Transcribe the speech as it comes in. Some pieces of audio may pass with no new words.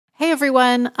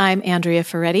everyone. I'm Andrea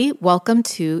Ferretti. Welcome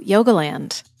to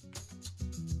Yogaland.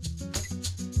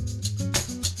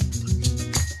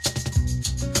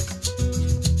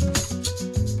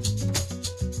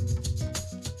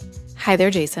 Hi there,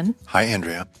 Jason. Hi,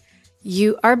 Andrea.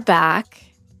 You are back.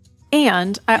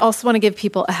 And I also want to give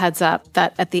people a heads up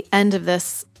that at the end of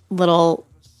this little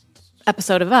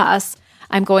episode of us,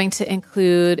 I'm going to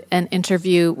include an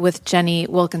interview with Jenny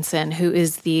Wilkinson, who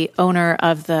is the owner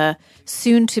of the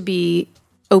soon-to-be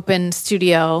open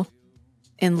studio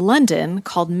in London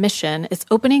called Mission. It's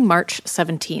opening March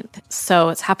 17th, so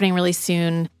it's happening really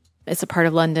soon. It's a part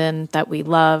of London that we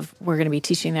love. We're going to be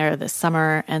teaching there this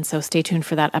summer, and so stay tuned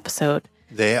for that episode.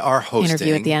 They are hosting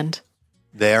interview at the end.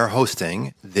 They are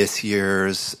hosting this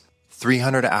year's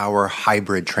 300-hour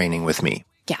hybrid training with me.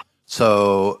 Yeah.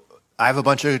 So I have a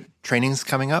bunch of trainings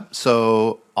coming up.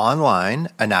 So online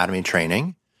anatomy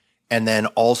training, and then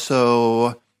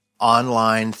also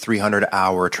online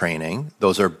 300-hour training.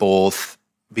 Those are both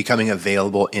becoming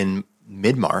available in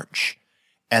mid-March.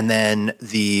 And then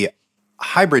the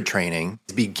hybrid training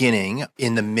is beginning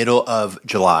in the middle of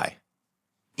July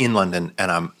in London,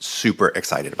 and I'm super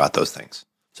excited about those things.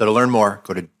 So to learn more,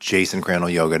 go to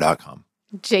jasoncrandallyoga.com.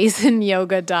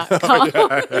 jasonyoga.com. Oh,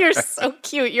 yeah. You're so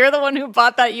cute. You're the one who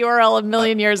bought that URL a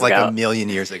million years ago. Like a million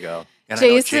years ago. And I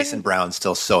know Jason Brown's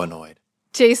still so annoyed.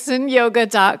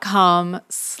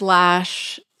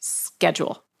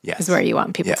 jasonyoga.com/schedule is where you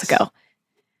want people to go.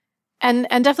 And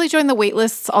definitely join the wait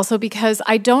lists also, because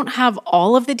I don't have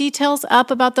all of the details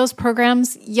up about those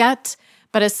programs yet.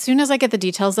 But as soon as I get the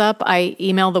details up, I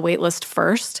email the wait list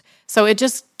first. So it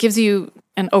just gives you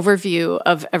an overview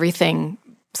of everything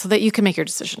so that you can make your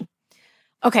decision.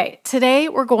 Okay, today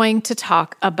we're going to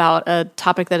talk about a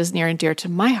topic that is near and dear to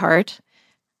my heart,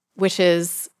 which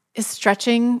is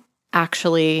stretching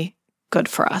actually good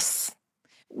for us?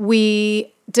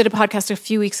 We did a podcast a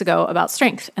few weeks ago about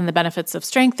strength and the benefits of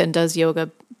strength, and does yoga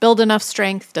build enough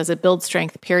strength? Does it build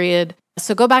strength, period?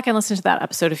 So go back and listen to that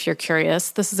episode if you're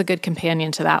curious. This is a good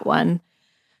companion to that one.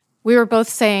 We were both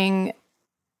saying,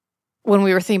 when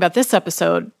we were thinking about this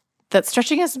episode, that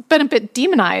stretching has been a bit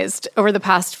demonized over the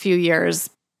past few years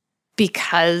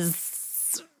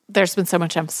because there's been so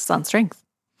much emphasis on strength.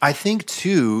 I think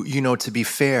too, to be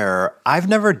fair, I've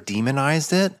never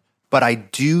demonized it, but I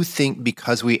do think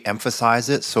because we emphasize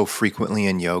it so frequently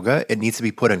in yoga, it needs to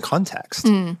be put in context,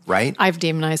 right? I've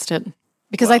demonized it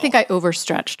because I think I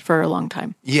overstretched for a long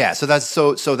time. Yeah, so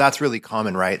that's really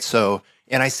common, right? So,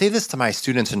 and I say this to my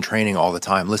students in training all the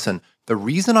time. Listen, the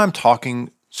reason I'm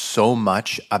talking so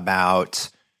much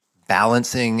about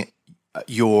balancing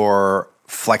your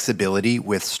flexibility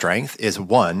with strength is,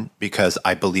 one, because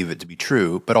I believe it to be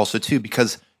true, but also two,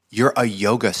 because you're a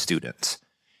yoga student.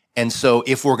 And so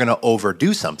if we're going to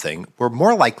overdo something, we're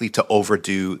more likely to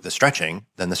overdo the stretching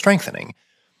than the strengthening.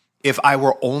 If I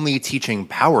were only teaching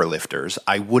power lifters,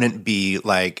 I wouldn't be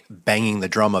like banging the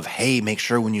drum of, hey, make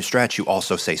sure when you stretch, you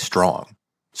also say strong.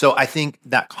 So I think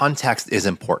that context is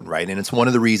important, right? And it's one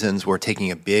of the reasons we're taking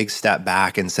a big step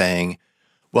back and saying,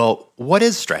 well, what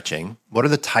is stretching? What are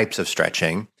the types of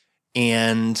stretching?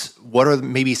 And what are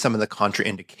maybe some of the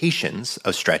contraindications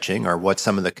of stretching, or what's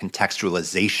some of the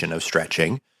contextualization of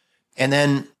stretching? And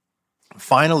then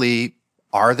finally,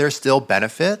 are there still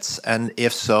benefits? And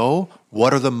if so,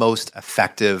 what are the most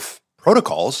effective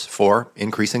protocols for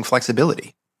increasing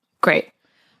flexibility? Great.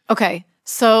 Okay.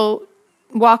 So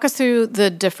walk us through the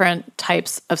different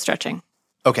types of stretching.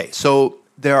 Okay. So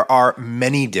there are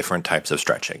many different types of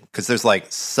stretching because there's like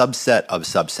subset of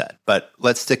subset, but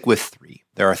let's stick with three.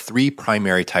 There are three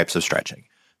primary types of stretching.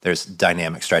 There's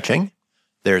dynamic stretching,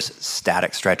 there's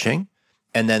static stretching,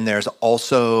 and then there's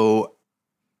also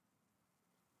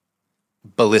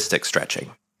ballistic stretching,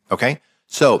 okay?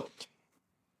 So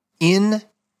in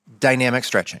dynamic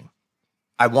stretching,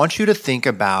 I want you to think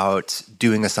about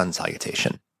doing a sun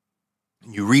salutation.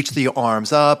 You reach the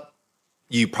arms up,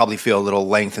 you probably feel a little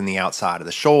length in the outside of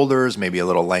the shoulders, maybe a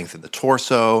little length in the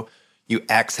torso. You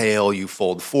exhale, you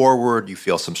fold forward, you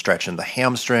feel some stretch in the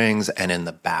hamstrings and in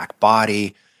the back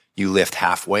body. You lift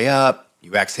halfway up,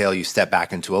 you exhale, you step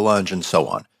back into a lunge, and so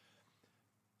on.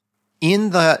 In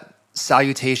the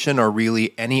salutation, or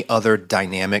really any other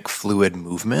dynamic fluid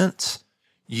movement,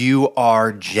 you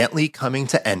are gently coming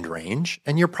to end range,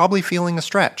 and you're probably feeling a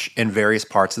stretch in various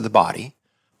parts of the body,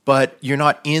 but you're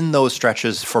not in those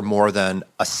stretches for more than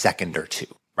a second or two,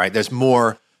 right? There's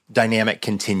more dynamic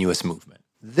continuous movement.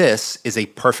 This is a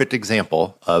perfect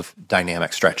example of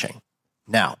dynamic stretching.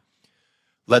 Now,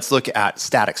 let's look at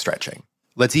static stretching.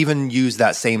 Let's even use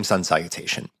that same sun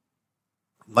salutation.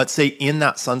 Let's say in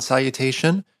that sun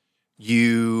salutation,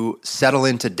 you settle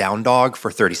into down dog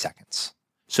for 30 seconds.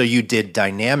 So you did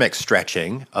dynamic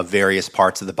stretching of various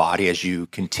parts of the body as you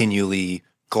continually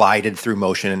glided through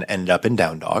motion and ended up in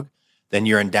down dog. Then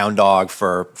you're in down dog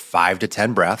for 5 to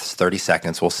 10 breaths, 30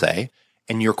 seconds, we'll say,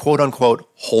 and you're quote unquote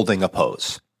holding a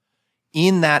pose.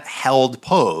 In that held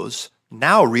pose,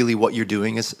 now really what you're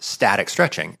doing is static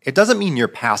stretching. It doesn't mean you're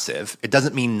passive. It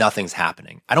doesn't mean nothing's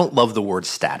happening. I don't love the word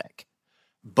static,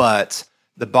 but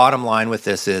the bottom line with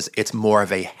this is it's more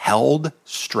of a held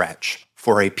stretch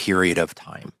for a period of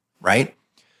time, right?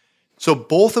 So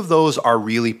both of those are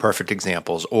really perfect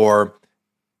examples. Or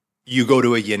you go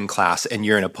to a yin class and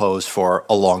you're in a pose for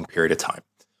a long period of time.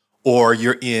 Or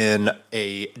you're in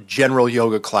a general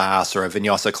yoga class or a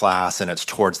vinyasa class and it's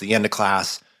towards the end of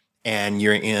class and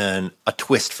you're in a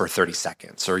twist for 30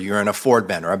 seconds, or you're in a forward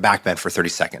bend or a back bend for 30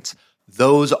 seconds.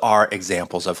 Those are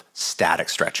examples of static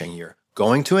stretching. You're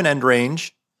going to an end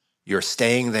range, you're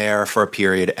staying there for a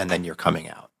period, and then you're coming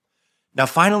out. Now,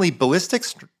 finally, ballistic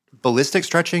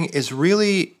stretching is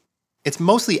really, it's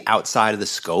mostly outside of the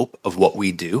scope of what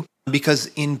we do, because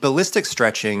in ballistic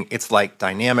stretching, it's like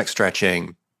dynamic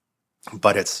stretching,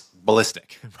 but it's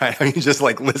ballistic, right? I mean, just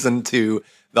like listen to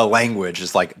the language.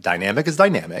 It's like dynamic is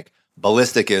dynamic,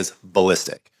 ballistic is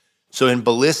ballistic. So in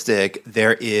ballistic,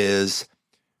 there is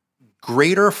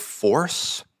greater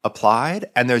force applied,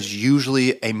 and there's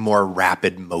usually a more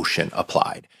rapid motion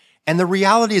applied. And the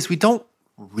reality is we don't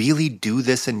really do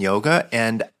this in yoga,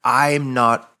 and I'm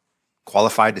not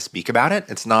qualified to speak about it.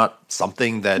 It's not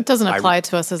something that— It doesn't apply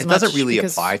to us as much. It doesn't really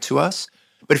apply to us.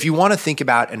 But if you want to think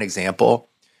about an example,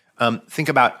 think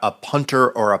about a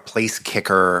punter or a place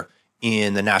kicker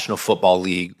in the National Football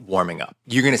League warming up.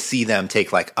 You're going to see them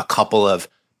take like a couple of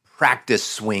practice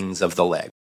swings of the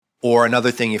leg. Or another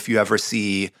thing, if you ever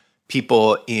see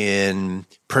people in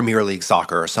Premier League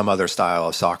soccer or some other style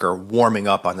of soccer warming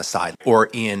up on the side, or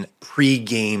in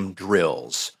pre-game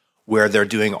drills where they're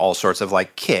doing all sorts of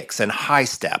like kicks and high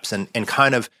steps and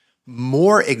kind of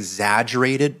more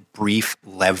exaggerated, brief,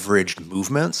 leveraged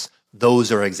movements,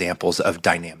 those are examples of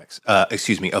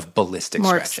of ballistic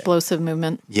more stretching. Explosive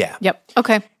movement. Yeah. Yep.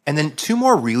 Okay. And then two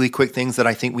more really quick things that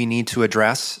I think we need to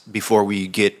address before we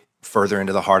get further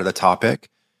into the heart of the topic: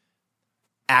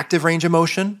 active range of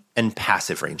motion and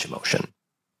passive range of motion.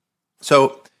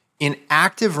 So in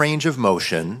active range of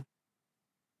motion,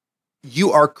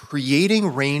 you are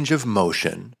creating range of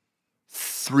motion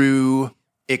through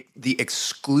the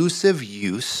exclusive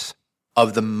use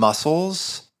of the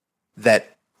muscles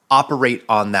that operate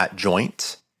on that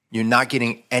joint. You're not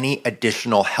getting any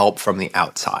additional help from the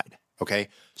outside, okay?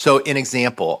 So an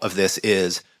example of this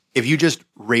is if you just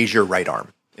raise your right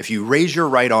arm. If you raise your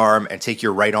right arm and take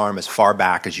your right arm as far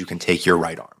back as you can take your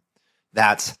right arm,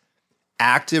 that's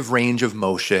active range of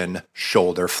motion,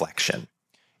 shoulder flexion.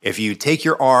 If you take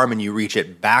your arm and you reach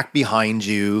it back behind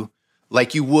you,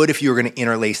 like you would if you were going to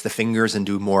interlace the fingers and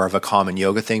do more of a common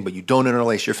yoga thing, but you don't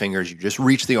interlace your fingers, you just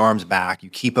reach the arms back, you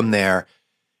keep them there.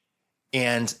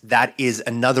 And that is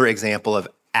another example of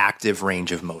active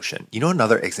range of motion. You know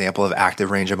another example of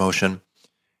active range of motion?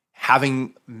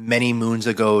 Having many moons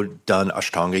ago done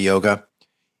Ashtanga yoga,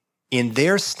 in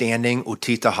their standing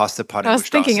Utthita Hasta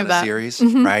Padangusthasana series,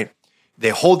 right? They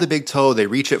hold the big toe, they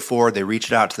reach it forward, they reach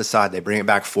it out to the side, they bring it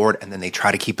back forward, and then they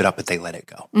try to keep it up, but they let it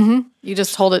go. You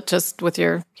just hold it just with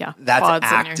your That's quads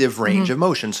active range of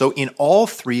motion. So in all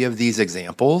three of these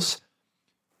examples,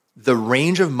 the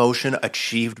range of motion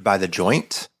achieved by the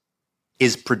joint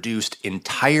is produced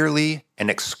entirely and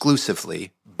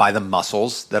exclusively by the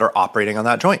muscles that are operating on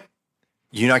that joint.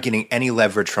 You're not getting any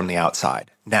leverage from the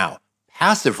outside. Now,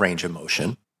 passive range of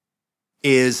motion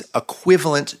is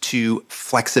equivalent to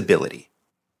flexibility.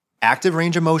 Active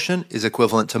range of motion is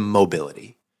equivalent to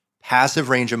mobility. Passive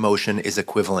range of motion is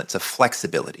equivalent to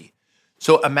flexibility.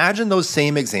 So imagine those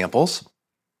same examples.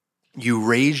 You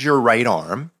raise your right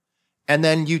arm, and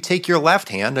then you take your left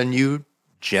hand and you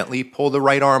gently pull the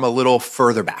right arm a little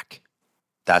further back.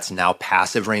 That's now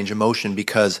passive range of motion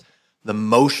because the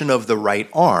motion of the right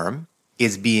arm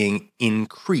is being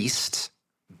increased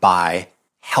by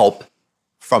help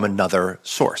from another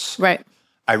source. Right.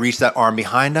 I reach that arm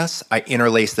behind us, I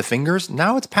interlace the fingers.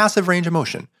 Now it's passive range of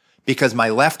motion because my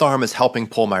left arm is helping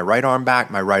pull my right arm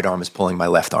back, my right arm is pulling my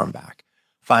left arm back.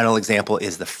 Final example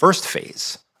is the first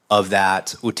phase of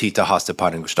that Utthita Hasta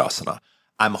Padangusthasana.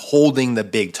 I'm holding the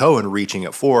big toe and reaching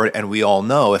it forward, and we all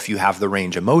know if you have the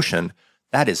range of motion,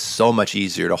 that is so much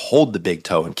easier to hold the big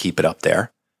toe and keep it up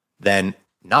there than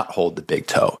not hold the big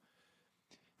toe.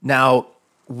 Now,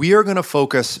 we are going to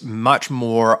focus much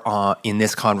more in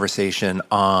this conversation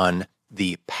on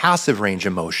the passive range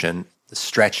of motion, the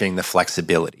stretching, the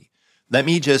flexibility. let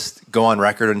me just go on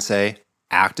record and say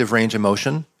active range of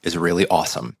motion is really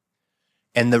awesome.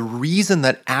 And the reason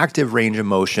that active range of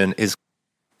motion is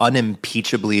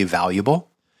unimpeachably valuable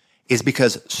is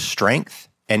because strength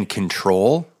and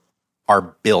control are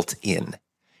built in.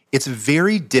 It's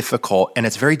very difficult, and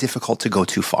it's very difficult to go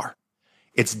too far.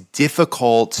 It's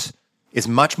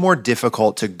much more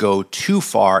difficult to go too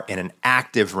far in an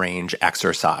active range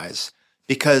exercise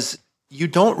because you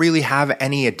don't really have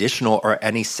any additional or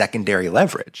any secondary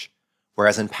leverage.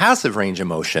 Whereas in passive range of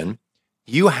motion,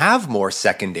 you have more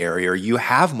secondary or you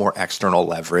have more external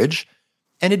leverage,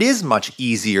 and it is much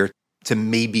easier to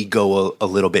maybe go a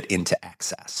little bit into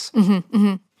excess.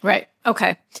 Right.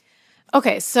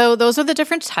 Okay, so those are the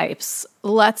different types.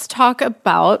 Let's talk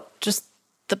about just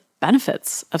the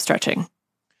benefits of stretching.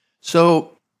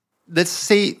 So let's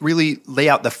really lay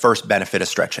out the first benefit of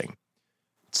stretching.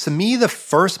 To me, the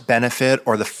first benefit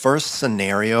or the first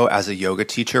scenario as a yoga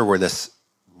teacher where this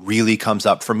really comes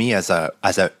up for me as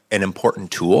an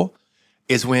important tool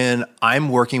is when I'm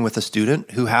working with a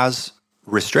student who has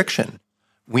restriction.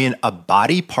 When a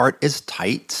body part is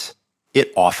tight,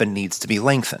 it often needs to be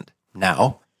lengthened.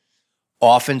 Now,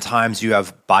 oftentimes you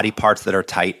have body parts that are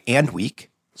tight and weak,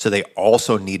 so they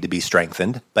also need to be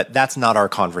strengthened, but that's not our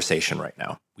conversation right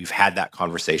now. We've had that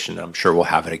conversation, and I'm sure we'll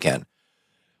have it again.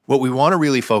 What we want to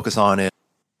really focus on is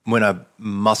when a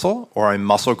muscle or a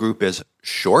muscle group is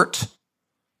short,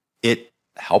 it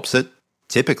helps it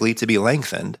typically to be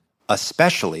lengthened,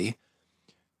 especially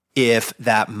if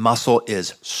that muscle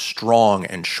is strong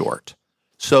and short.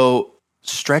 So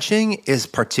stretching is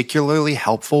particularly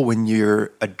helpful when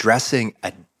you're addressing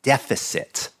a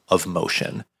deficit of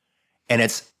motion. And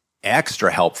it's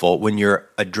extra helpful when you're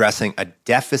addressing a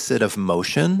deficit of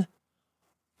motion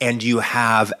and you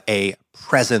have a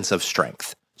presence of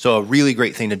strength. So a really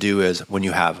great thing to do is when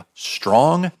you have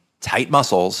strong, tight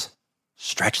muscles,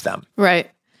 stretch them.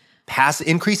 Right.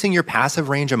 Increasing your passive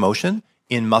range of motion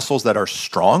in muscles that are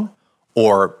strong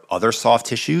or other soft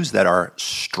tissues that are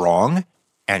strong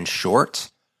and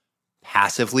short,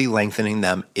 passively lengthening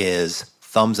them is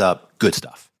thumbs up, good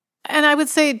stuff. And I would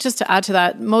say, just to add to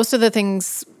that, most of the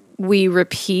things we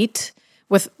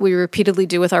repeatedly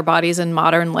do with our bodies in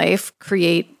modern life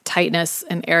create tightness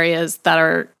in areas that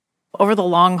are over the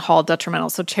long haul detrimental.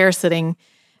 So chair sitting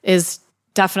is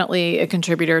definitely a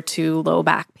contributor to low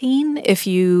back pain. If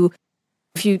you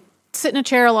sit in a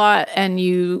chair a lot and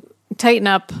you tighten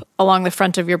up along the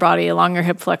front of your body, along your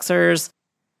hip flexors,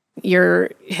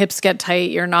 your hips get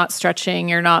tight, you're not stretching,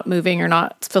 you're not moving, you're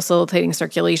not facilitating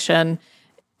circulation,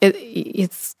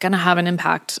 it's going to have an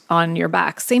impact on your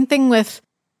back. Same thing with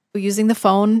using the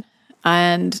phone,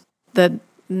 and the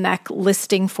neck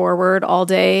listing forward all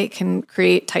day can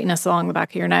create tightness along the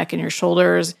back of your neck and your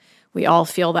shoulders. We all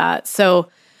feel that. So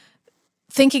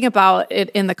thinking about it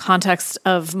in the context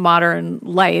of modern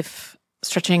life,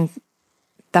 stretching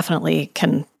definitely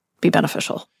can be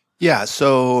beneficial. Yeah,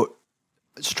 so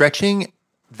stretching,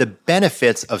 the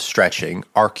benefits of stretching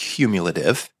are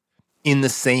cumulative in the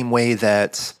same way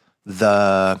that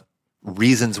the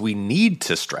reasons we need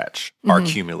to stretch are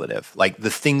cumulative. Like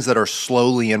the things that are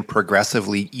slowly and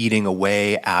progressively eating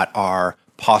away at our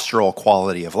postural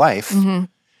quality of life,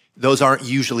 those aren't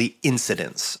usually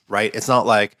incidents, right? It's not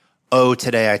like, oh,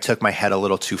 today I took my head a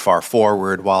little too far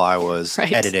forward while I was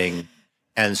editing,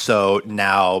 and so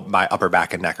now my upper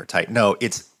back and neck are tight. No,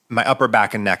 it's my upper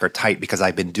back and neck are tight because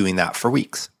I've been doing that for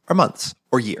weeks or months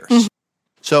or years.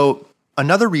 So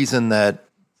another reason that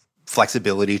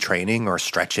flexibility training or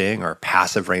stretching or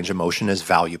passive range of motion is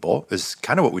valuable is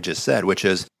kind of what we just said, which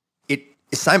is it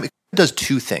does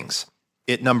two things.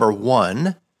 Number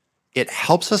one, it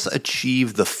helps us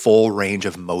achieve the full range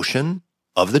of motion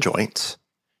of the joints.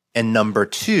 And number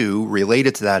two,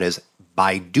 related to that, is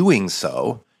by doing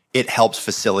so, it helps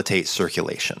facilitate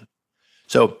circulation.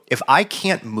 So if I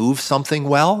can't move something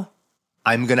well,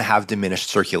 I'm going to have diminished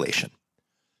circulation.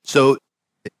 So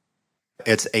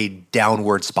it's a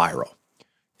downward spiral.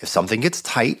 If something gets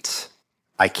tight,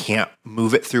 I can't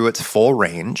move it through its full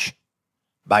range.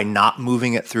 By not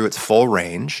moving it through its full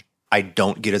range, I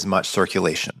don't get as much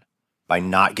circulation. By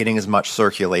not getting as much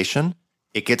circulation,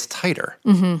 it gets tighter.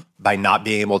 By not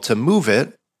being able to move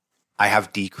it, I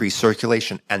have decreased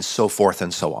circulation, and so forth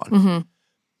and so on.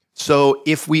 So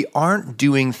if we aren't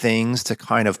doing things to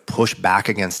kind of push back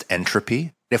against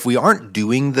entropy, if we aren't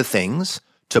doing the things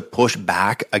to push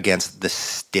back against the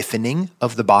stiffening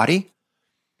of the body,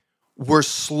 we're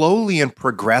slowly and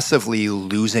progressively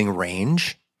losing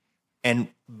range. And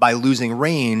by losing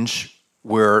range,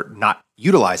 we're not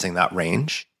utilizing that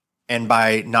range. And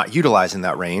by not utilizing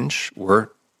that range, we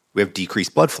have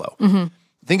decreased blood flow.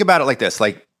 Think about it like this.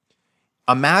 Like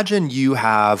imagine you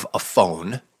have a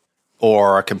phone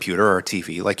or a computer or a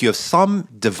TV, like you have some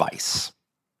device,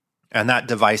 and that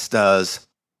device does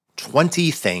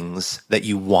 20 things that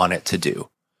you want it to do.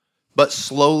 But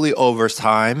slowly over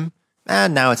time,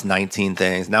 now it's 19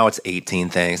 things, now it's 18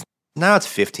 things, now it's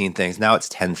 15 things, now it's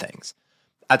 10 things.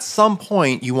 At some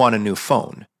point, you want a new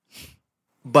phone,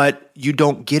 but you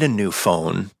don't get a new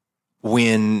phone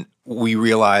when we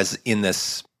realize in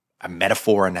this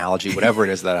metaphor, analogy, whatever it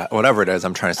is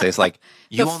I'm trying to say, it's like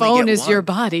you the only phone get is one. your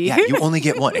body. Yeah, you only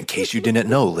get one. In case you didn't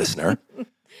know, listener,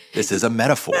 this is a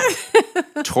metaphor,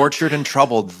 tortured and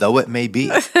troubled though it may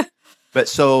be. But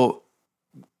so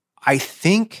I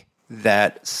think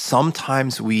that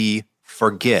sometimes we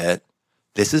forget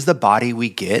this is the body we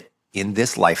get in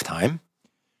this lifetime,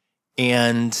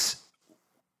 and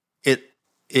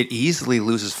it easily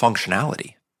loses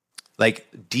functionality. Like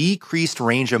decreased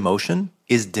range of motion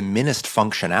is diminished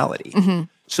functionality. Mm-hmm.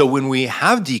 So when we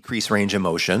have decreased range of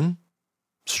motion,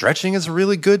 stretching is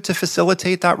really good to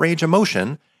facilitate that range of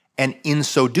motion. And in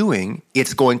so doing,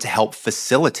 it's going to help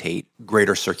facilitate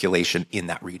greater circulation in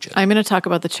that region. I'm going to talk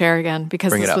about the chair again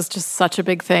because this was just such a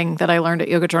big thing that I learned at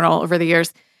Yoga Journal over the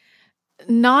years.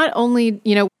 Not only,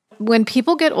 when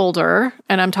people get older,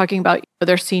 and I'm talking about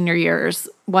their senior years,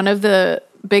 one of the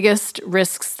biggest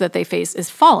risks that they face is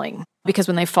falling, because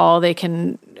when they fall, they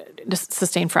can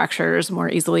sustain fractures more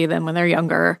easily than when they're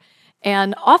younger.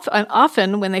 And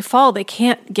often when they fall, they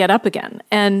can't get up again.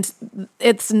 And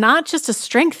it's not just a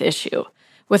strength issue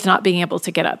with not being able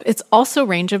to get up. It's also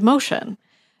range of motion.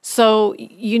 So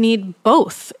you need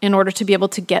both in order to be able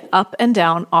to get up and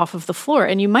down off of the floor.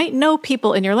 And you might know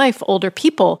people in your life, older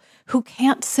people, who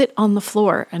can't sit on the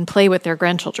floor and play with their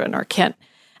grandchildren or can't.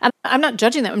 And I'm not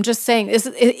judging them. I'm just saying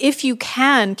if you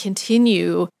can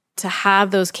continue to have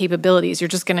those capabilities, you're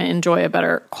just going to enjoy a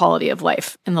better quality of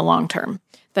life in the long term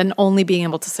than only being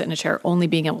able to sit in a chair, only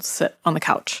being able to sit on the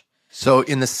couch. So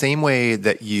in the same way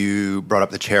that you brought up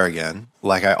the chair again,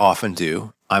 like I often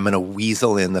do, I'm going to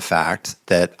weasel in the fact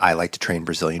that I like to train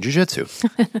Brazilian Jiu-Jitsu.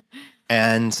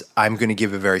 And I'm going to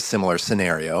give a very similar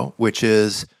scenario, which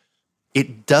is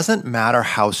it doesn't matter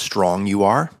how strong you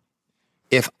are.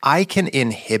 If I can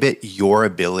inhibit your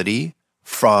ability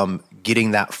from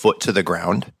getting that foot to the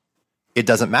ground, it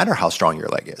doesn't matter how strong your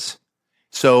leg is.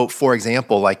 So, for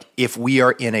example, like if we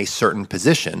are in a certain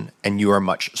position and you are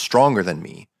much stronger than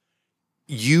me,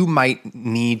 you might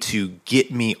need to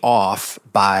get me off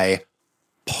by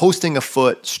posting a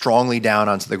foot strongly down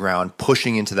onto the ground,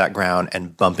 pushing into that ground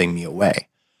and bumping me away.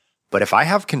 But if I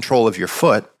have control of your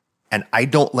foot and I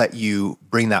don't let you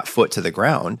bring that foot to the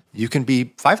ground, you can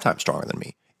be 5 times stronger than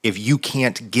me. If you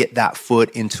can't get that foot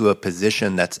into a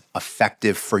position that's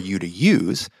effective for you to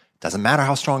use, doesn't matter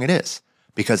how strong it is,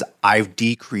 because I've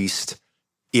decreased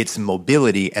its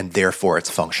mobility and therefore its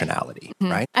functionality,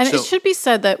 right? And it should be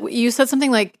said that you said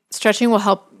something like stretching will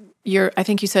help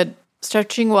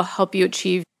stretching will help you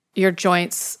achieve your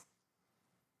joints'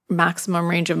 maximum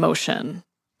range of motion.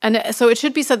 And so it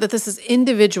should be said that this is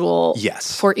individual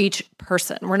for each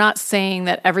person. We're not saying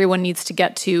that everyone needs to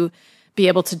get to be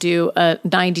able to do a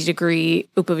 90-degree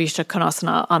Upavishta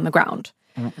Konasana on the ground.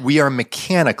 We are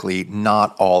mechanically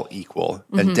not all equal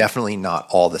and definitely not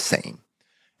all the same.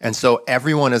 And so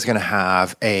everyone is going to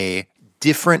have a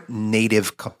different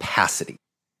native capacity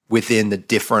within the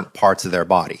different parts of their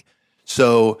body.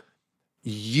 So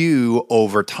you,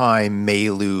 over time, may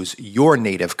lose your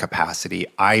native capacity.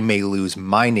 I may lose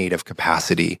my native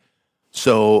capacity.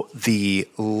 So the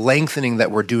lengthening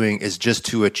that we're doing is just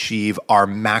to achieve our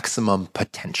maximum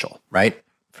potential, right?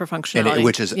 For functionality.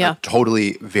 Which is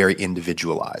totally very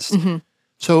individualized.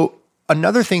 So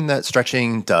another thing that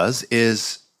stretching does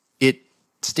is it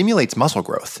stimulates muscle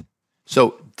growth.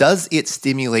 So does it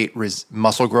stimulate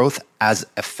muscle growth as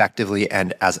effectively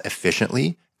and as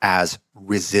efficiently as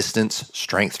resistance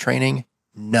strength training?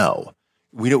 No.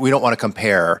 We don't want to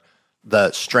compare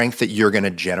the strength that you're going to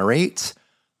generate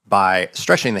by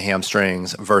stretching the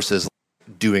hamstrings versus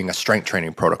doing a strength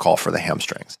training protocol for the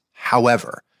hamstrings.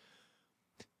 However,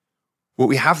 what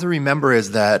we have to remember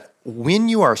is that when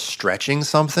you are stretching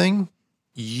something,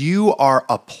 you are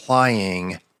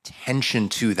applying tension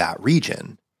to that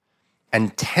region,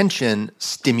 and tension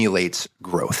stimulates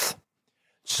growth.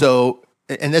 So,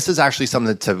 and this is actually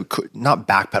something to not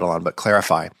backpedal on, but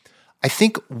clarify. I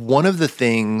think one of the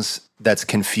things that's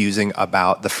confusing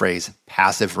about the phrase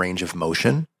passive range of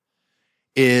motion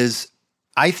is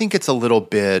I think it's a little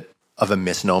bit of a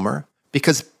misnomer,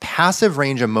 because passive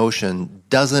range of motion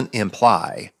doesn't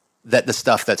imply that the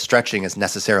stuff that's stretching is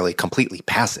necessarily completely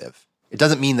passive. It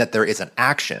doesn't mean that there isn't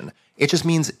action. It just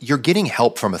means you're getting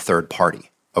help from a third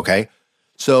party, okay?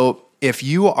 So if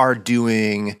you are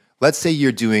doing, let's say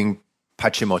you're doing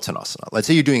Paschimottanasana, let's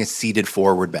say you're doing a seated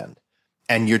forward bend,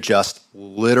 and you're just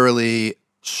literally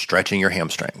stretching your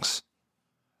hamstrings.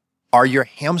 Are your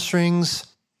hamstrings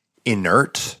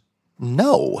inert?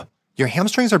 No. Your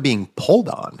hamstrings are being pulled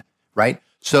on, right?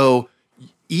 So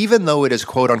even though it is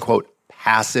quote unquote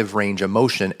passive range of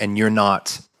motion, and you're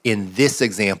not, in this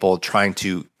example, trying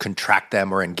to contract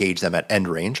them or engage them at end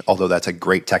range, although that's a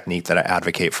great technique that I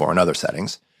advocate for in other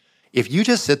settings, if you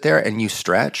just sit there and you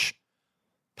stretch,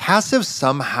 passive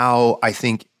somehow, I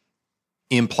think,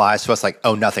 implies to us like,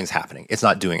 oh, nothing's happening. It's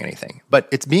not doing anything. But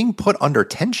it's being put under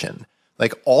tension.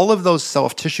 Like all of those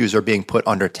soft tissues are being put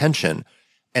under tension.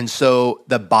 And so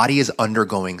the body is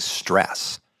undergoing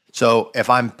stress. So if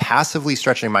I'm passively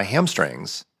stretching my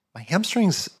hamstrings,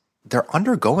 they're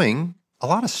undergoing a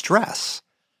lot of stress.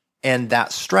 And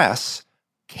that stress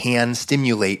can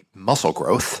stimulate muscle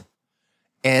growth.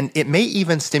 And it may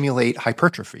even stimulate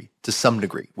hypertrophy to some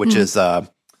degree, which is an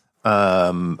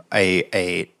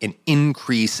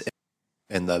increase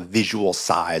in the visual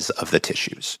size of the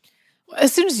tissues.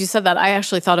 As soon as you said that, I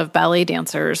actually thought of ballet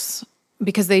dancers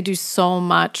because they do so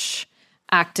much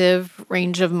active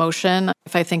range of motion.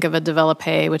 If I think of a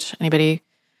développé, which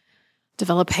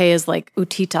développé is like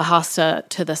Utthita Hasta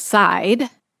to the side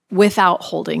without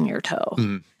holding your toe.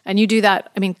 Mm-hmm. And you do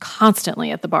that,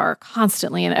 constantly at the bar,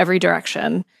 constantly in every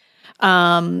direction,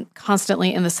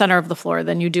 constantly in the center of the floor.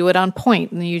 Then you do it on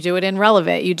point, and then you do it in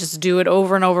releve. You just do it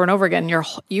over and over and over again.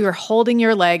 You're holding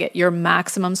your leg at your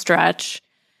maximum stretch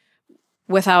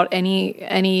without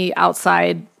any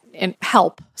outside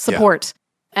help, support.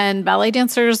 Yeah. And ballet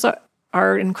dancers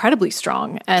are incredibly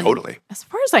strong. And totally. As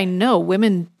far as I know,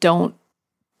 women don't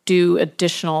do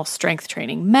additional strength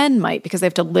training. Men might, because they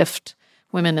have to lift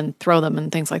women and throw them and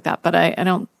things like that. But I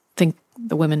don't think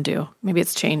the women do. Maybe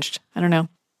it's changed. I don't know.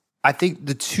 I think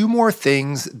the two more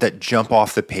things that jump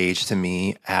off the page to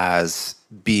me as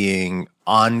being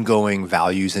ongoing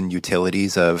values and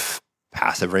utilities of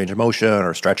passive range of motion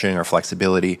or stretching or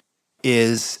flexibility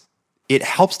is it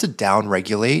helps to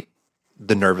downregulate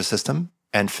the nervous system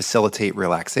and facilitate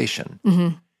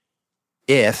relaxation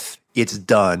if it's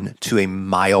done to a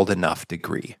mild enough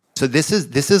degree. So this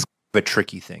is a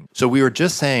tricky thing. So we were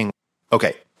just saying,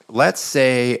 okay, let's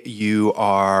say you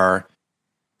are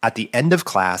at the end of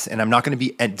class, and I'm not going to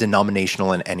be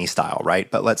denominational in any style, right?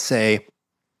 But let's say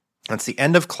it's the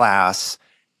end of class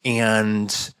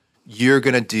and you're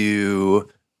going to do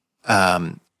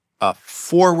a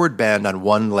forward bend on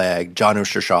one leg, Janu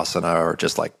Shirshasana, or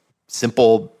just like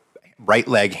simple right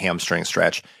leg hamstring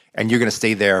stretch. And you're going to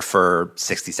stay there for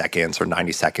 60 seconds or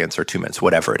 90 seconds or 2 minutes,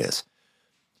 whatever it is.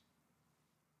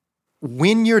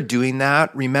 When you're doing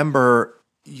that, remember,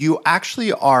 you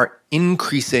actually are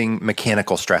increasing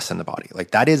mechanical stress in the body.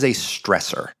 Like that is a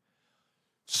stressor.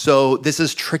 So this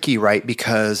is tricky, right?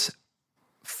 Because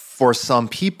for some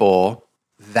people,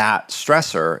 that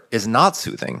stressor is not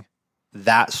soothing.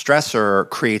 That stressor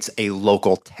creates a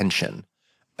local tension.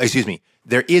 Excuse me.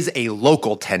 There is a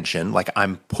local tension, like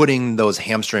I'm putting those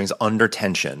hamstrings under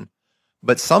tension.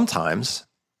 But sometimes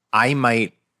I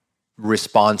might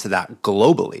respond to that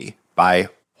globally by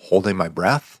holding my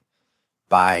breath,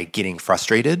 by getting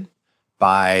frustrated,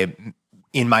 by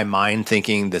in my mind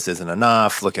thinking this isn't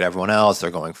enough, look at everyone else, they're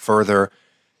going further.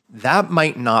 That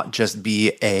might not just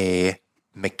be a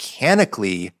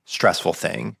mechanically stressful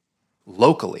thing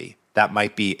locally. That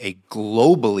might be a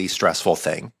globally stressful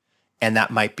thing, and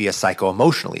that might be a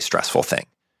psycho-emotionally stressful thing.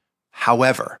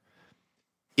 However,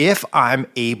 if I'm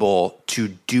able to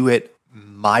do it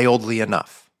mildly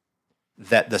enough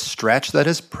that the stretch that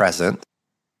is present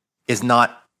is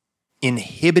not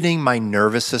inhibiting my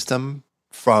nervous system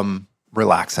from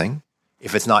relaxing,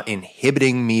 if it's not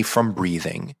inhibiting me from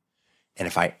breathing, and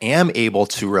if I am able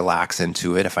to relax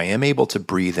into it, if I am able to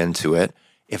breathe into it,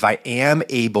 if I am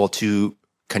able to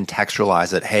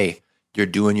contextualize it, hey, you're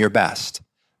doing your best,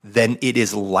 then it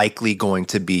is likely going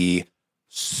to be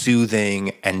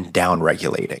soothing and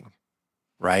downregulating,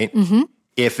 right? Mm-hmm.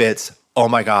 If it's, oh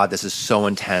my God, this is so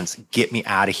intense, get me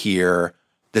out of here,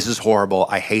 this is horrible,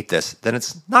 I hate this, then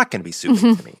it's not going to be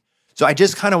soothing to me. So I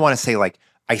just kind of want to say, like,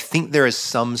 I think there is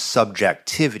some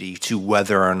subjectivity to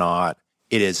whether or not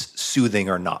it is soothing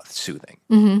or not soothing.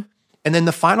 Mm-hmm. And then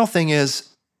the final thing is,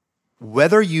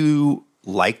 whether you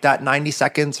like that 90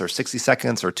 seconds or 60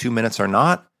 seconds or 2 minutes or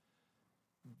not,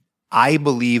 I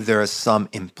believe there is some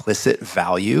implicit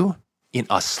value in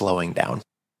us slowing down.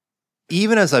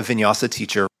 Even as a vinyasa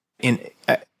teacher,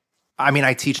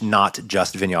 I teach not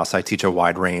just vinyasa, I teach a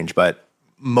wide range, but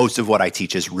most of what I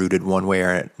teach is rooted one way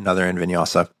or another in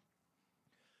vinyasa.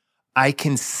 I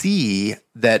can see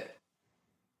that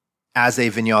as a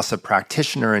vinyasa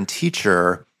practitioner and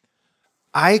teacher,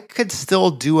 I could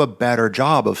still do a better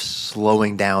job of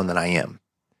slowing down than I am.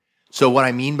 So what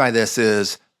I mean by this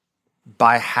is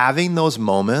by having those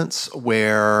moments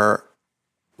where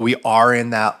we are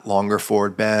in that longer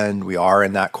forward bend, we are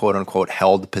in that quote unquote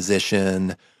held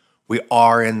position, we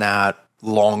are in that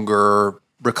longer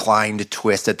reclined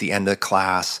twist at the end of the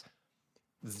class,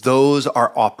 those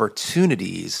are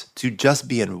opportunities to just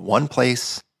be in one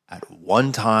place at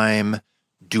one time,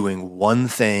 doing one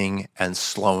thing and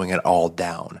slowing it all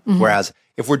down. Mm-hmm. Whereas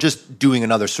if we're just doing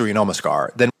another Surya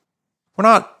Namaskar, then we're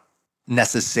not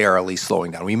necessarily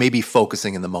slowing down. We may be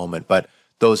focusing in the moment, but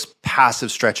those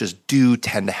passive stretches do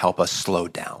tend to help us slow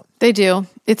down. They do.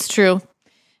 It's true.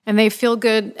 And they feel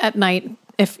good at night.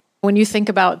 When you think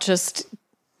about just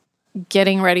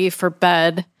getting ready for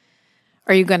bed,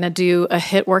 are you going to do a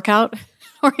HIIT workout?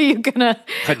 Or are you going to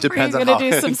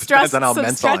do some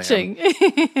stretching?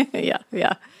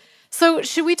 Yeah. So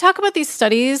should we talk about these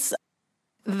studies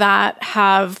that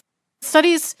have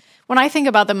studies? When I think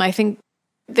about them, I think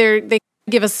they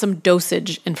give us some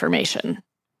dosage information.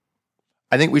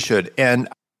 I think we should. And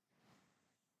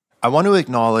I want to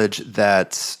acknowledge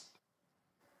that,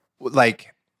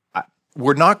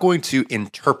 we're not going to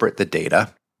interpret the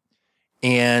data.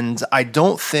 And I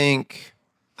don't think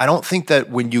that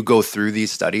when you go through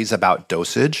these studies about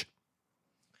dosage,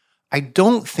 I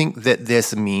don't think that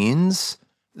this means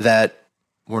that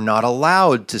we're not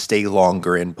allowed to stay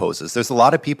longer in poses. There's a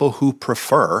lot of people who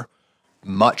prefer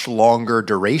much longer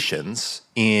durations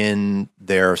in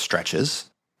their stretches.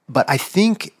 But I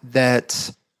think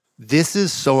that this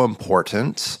is so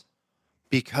important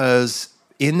because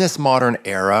in this modern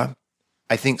era,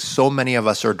 I think so many of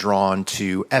us are drawn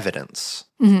to evidence.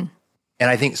 Mm-hmm. And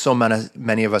I think so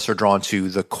many of us are drawn to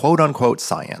the quote unquote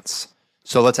science.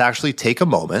 So let's actually take a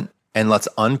moment and let's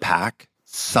unpack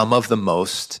some of the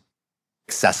most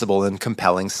accessible and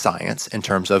compelling science in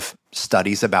terms of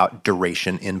studies about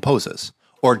duration in poses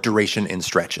or duration in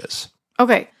stretches.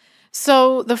 Okay.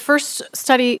 So the first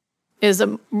study is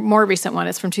a more recent one.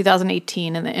 It's from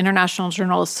 2018 in the International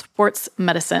Journal of Sports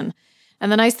Medicine.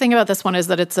 And the nice thing about this one is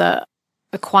that it's a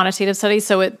quantitative study.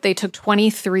 So they took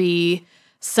 23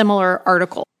 similar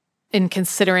articles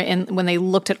when they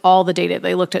looked at all the data,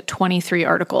 they looked at 23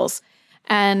 articles.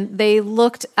 And they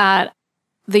looked at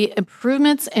the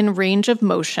improvements in range of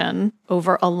motion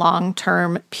over a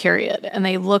long-term period. And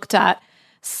they looked at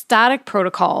static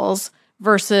protocols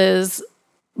versus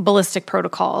ballistic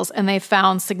protocols, and they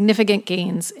found significant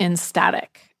gains in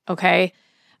static, okay?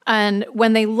 And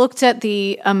when they looked at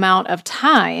the amount of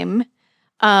time,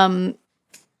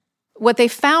 what they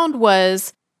found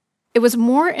was it was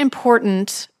more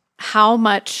important how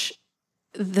much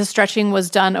the stretching was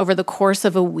done over the course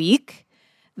of a week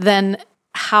than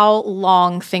how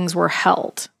long things were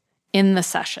held in the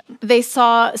session. They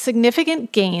saw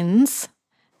significant gains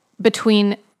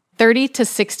between 30 to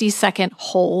 60 second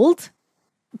hold,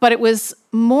 but it was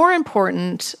more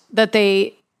important that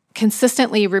they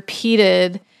consistently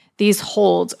repeated these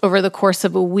holds over the course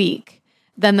of a week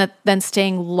than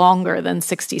staying longer than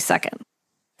 60 seconds.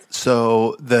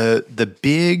 So the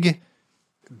big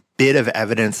bit of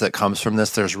evidence that comes from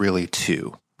this, there's really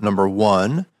two. Number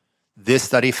one, this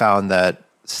study found that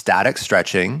static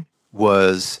stretching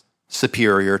was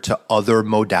superior to other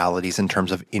modalities in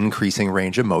terms of increasing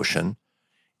range of motion.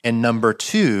 And number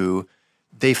two,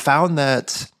 they found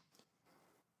that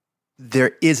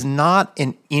there is not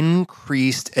an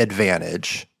increased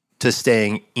advantage to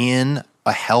staying in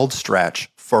a held stretch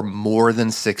for more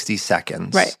than 60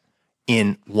 seconds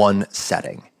in one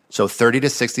setting. So 30 to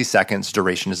 60 seconds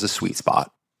duration is a sweet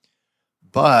spot.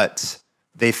 But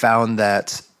they found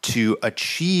that to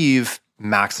achieve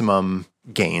maximum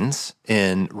gains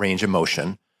in range of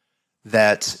motion,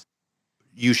 that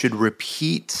you should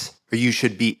repeat, or you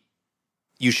should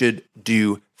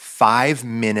do 5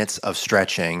 minutes of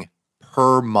stretching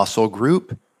per muscle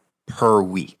group per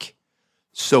week.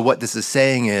 So what this is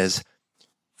saying is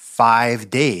 5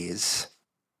 days.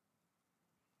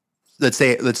 Let's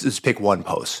just pick one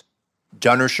pose.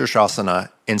 Janu Shirshasana,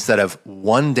 instead of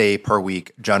 1 day per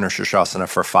week, Janu Shirshasana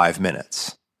for 5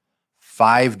 minutes.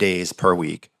 5 days per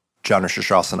week, Janu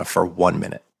Shirshasana for 1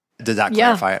 minute. Does that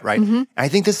clarify it, right? Mm-hmm. I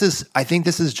think this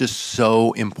is just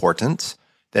so important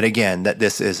that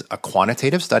this is a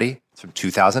quantitative study. It's from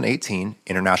 2018,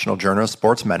 International Journal of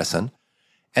Sports Medicine.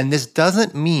 And this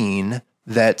doesn't mean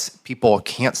that people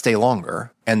can't stay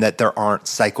longer and that there aren't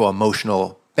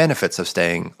psycho-emotional benefits of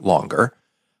staying longer.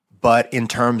 But in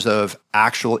terms of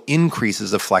actual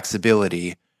increases of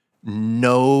flexibility,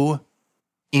 no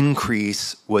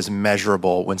increase was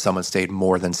measurable when someone stayed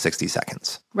more than 60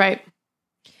 seconds. Right.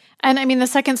 And I mean, the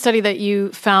second study that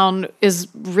you found is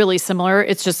really similar.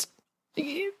 It's just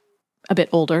a bit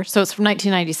older. So it's from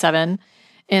 1997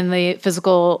 in the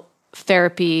Physical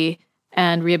Therapy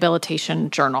and Rehabilitation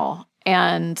Journal.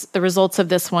 And the results of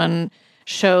this one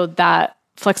showed that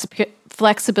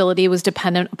flexibility was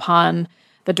dependent upon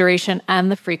the duration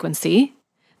and the frequency,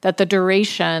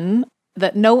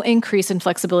 that no increase in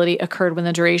flexibility occurred when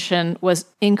the duration was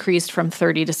increased from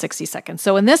 30 to 60 seconds.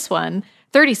 So in this one,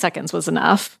 30 seconds was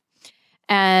enough.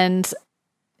 And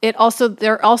there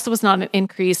also was not an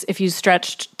increase if you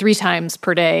stretched 3 times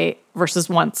per day versus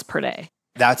once per day.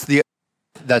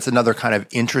 That's another kind of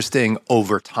interesting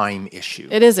overtime issue.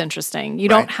 It is interesting. You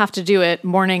don't have to do it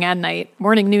morning,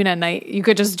 noon, and night. You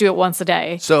could just do it once a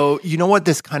day. So you know what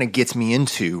this kind of gets me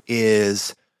into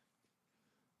is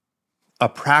a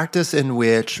practice in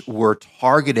which we're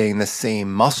targeting the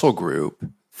same muscle group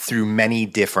through many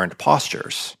different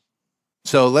postures.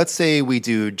 So let's say we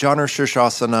do Janu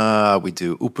Shirshasana, we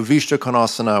do Upavishta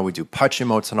Konasana, we do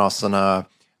Paschimottanasana.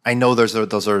 I know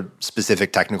those are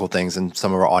specific technical things, and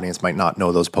some of our audience might not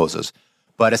know those poses.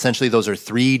 But essentially, those are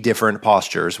 3 different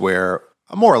postures where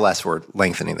more or less we're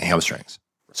lengthening the hamstrings.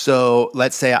 So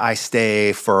let's say I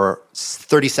stay for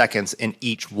 30 seconds in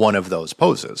each one of those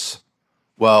poses.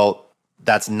 Well,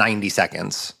 that's 90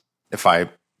 seconds if I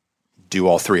do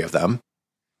all 3 of them.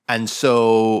 And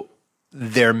so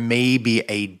there may be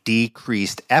a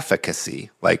decreased efficacy,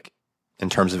 like in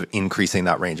terms of increasing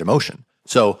that range of motion.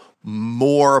 So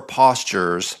more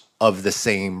postures of the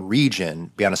same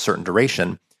region beyond a certain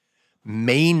duration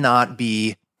may not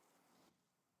be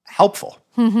helpful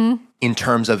in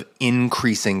terms of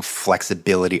increasing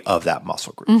flexibility of that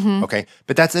muscle group. Okay.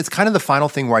 But it's kind of the final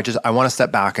thing where I want to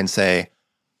step back and say,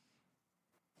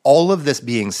 all of this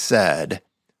being said,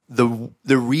 the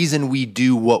reason we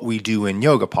do what we do in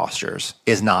yoga postures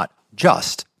is not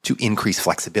just to increase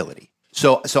flexibility.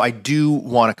 So I do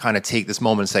want to kind of take this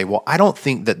moment and say, well, I don't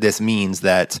think that this means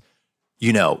that,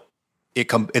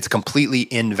 it's completely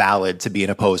invalid to be in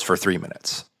a pose for 3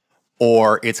 minutes,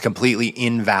 or it's completely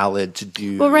invalid to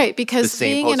do because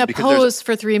being in a pose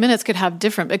for 3 minutes could have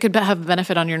it could have a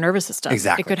benefit on your nervous system.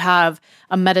 Exactly. It could have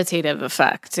a meditative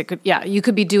effect. You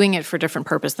could be doing it for a different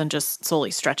purpose than just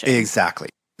solely stretching. Exactly.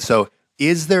 So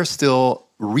is there still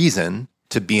reason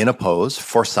to be in a pose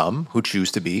for some who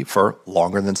choose to be for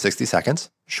longer than 60 seconds?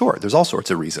 Sure, there's all sorts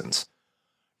of reasons.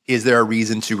 Is there a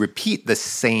reason to repeat the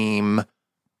same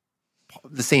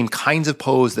kinds of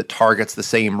pose that targets the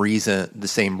same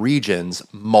regions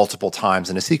multiple times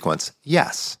in a sequence?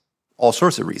 Yes, all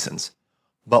sorts of reasons.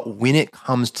 But when it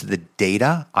comes to the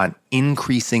data on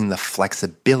increasing the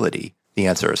flexibility, the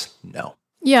answer is no.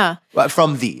 Yeah. But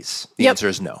from these, the answer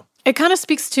is no. It kind of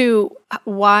speaks to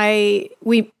why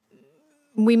we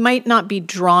might not be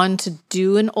drawn to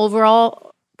do an overall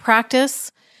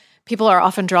practice. People are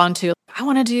often drawn to, I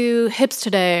want to do hips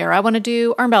today, or I want to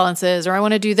do arm balances, or I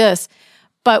want to do this.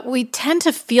 But we tend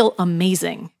to feel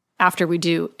amazing after we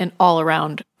do an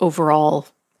all-around, overall,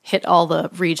 hit all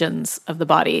the regions of the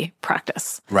body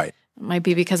practice. Right. It might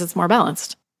be because it's more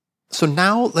balanced. So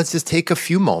now let's just take a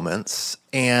few moments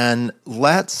and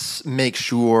let's make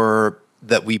sure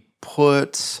that we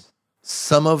put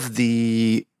some of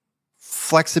the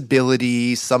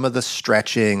flexibility, some of the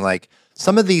stretching, like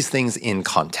some of these things in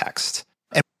context.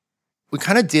 And we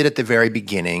kind of did at the very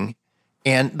beginning.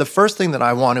 And the first thing that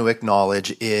I want to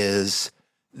acknowledge is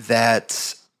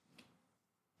that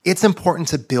it's important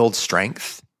to build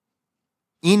strength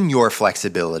in your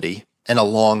flexibility and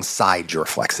alongside your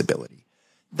flexibility.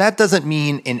 That doesn't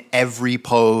mean in every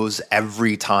pose,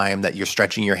 every time that you're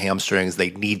stretching your hamstrings, they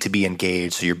need to be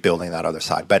engaged, so you're building that other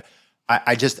side. But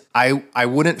I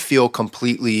wouldn't feel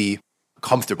completely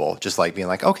comfortable just like being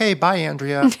like, okay, bye,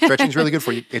 Andrea. Stretching's really good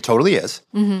for you. It totally is.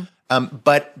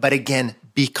 But again,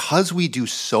 because we do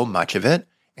so much of it,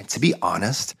 and to be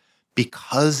honest,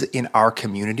 because in our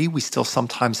community, we still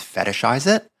sometimes fetishize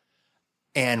it,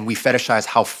 and we fetishize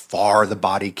how far the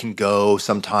body can go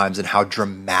sometimes and how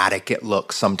dramatic it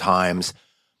looks sometimes.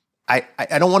 I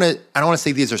don't want to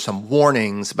say these are some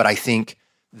warnings, but I think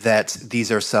that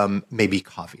these are some maybe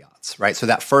caveats, right? So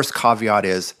that first caveat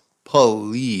is,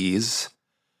 please,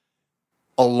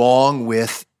 along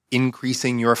with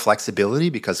increasing your flexibility,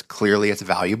 because clearly it's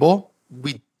valuable,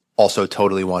 we also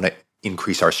totally want to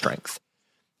increase our strength.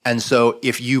 And so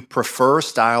if you prefer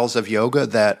styles of yoga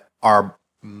that are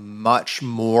much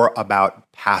more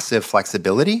about passive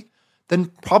flexibility,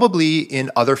 then probably in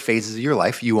other phases of your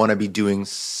life, you want to be doing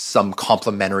some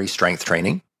complementary strength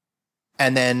training.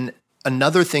 And then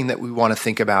another thing that we want to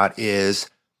think about is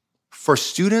For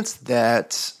students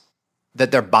that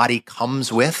their body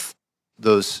comes with,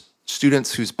 those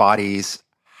students whose bodies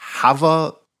have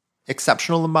a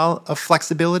exceptional amount of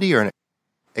flexibility or an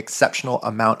exceptional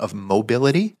amount of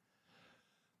mobility,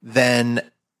 then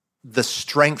the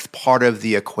strength part of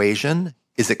the equation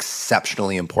is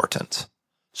exceptionally important.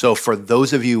 So for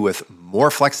those of you with more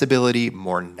flexibility,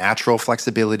 more natural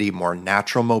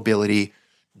mobility,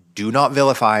 do not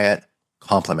vilify it,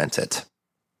 complement it.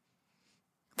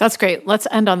 That's great. Let's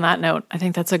end on that note. I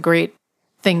think that's a great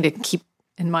thing to keep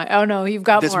in mind. Oh no, you've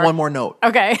got There's more. one more note.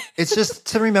 Okay. It's just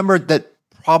to remember that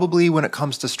probably when it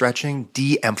comes to stretching,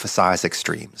 de-emphasize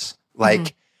extremes.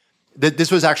 Like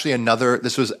this was actually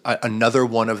another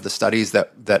one of the studies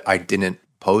that I didn't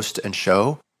post and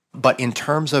show. But in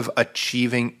terms of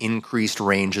achieving increased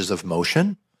ranges of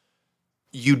motion,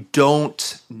 you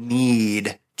don't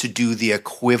need to do the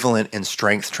equivalent in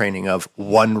strength training of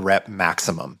 1 rep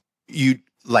maximum. You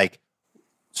like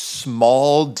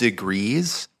small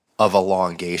degrees of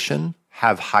elongation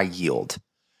have high yield.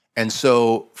 And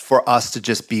so for us to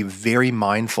just be very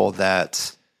mindful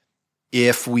that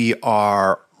if we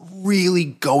are really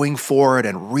going for it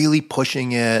and really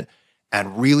pushing it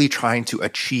and really trying to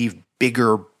achieve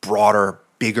bigger, broader,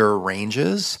 bigger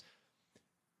ranges,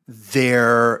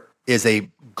 there is a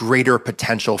greater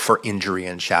potential for injury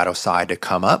and shadow side to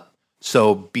come up.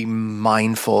 So be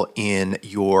mindful in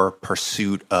your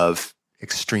pursuit of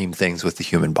extreme things with the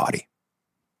human body.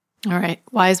 All right.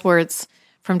 Wise words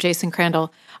from Jason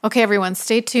Crandall. Okay, everyone,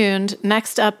 stay tuned.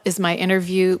 Next up is my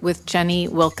interview with Jenny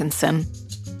Wilkinson.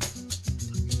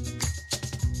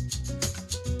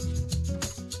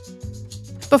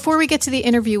 Before we get to the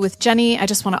interview with Jenny, I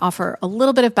just want to offer a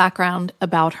little bit of background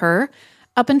about her.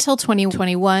 Up until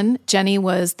 2021, Jenny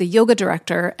was the yoga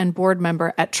director and board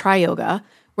member at Tri Yoga,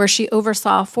 where she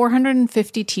oversaw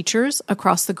 450 teachers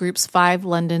across the group's 5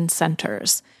 London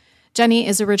centers. Jenny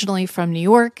is originally from New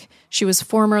York. She was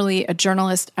formerly a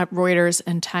journalist at Reuters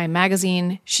and Time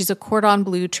magazine. She's a Cordon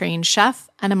Bleu trained chef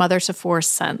and a mother to 4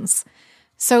 sons.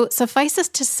 So suffice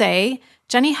it to say,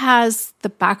 Jenny has the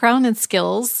background and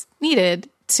skills needed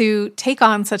to take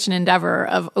on such an endeavor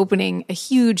of opening a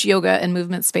huge yoga and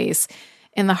movement space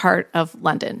in the heart of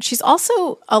London. She's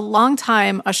also a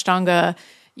longtime Ashtanga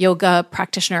yoga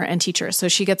practitioner and teacher. So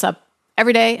she gets up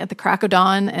every day at the crack of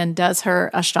dawn and does her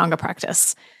Ashtanga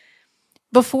practice.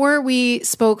 Before we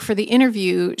spoke for the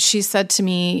interview, she said to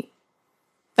me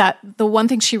that the one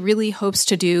thing she really hopes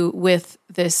to do with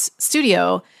this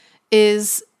studio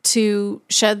is to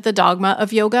shed the dogma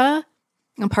of yoga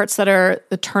and parts that are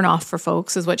the turnoff for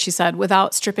folks, is what she said,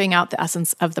 without stripping out the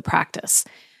essence of the practice.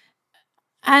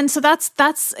 And so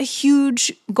that's a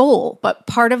huge goal. But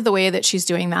part of the way that she's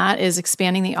doing that is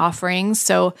expanding the offerings.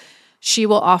 So she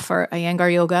will offer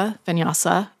Iyengar yoga,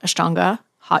 vinyasa, Ashtanga,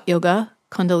 hot yoga,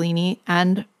 Kundalini,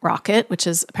 and Rocket, which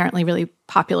is apparently really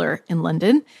popular in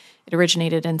London. It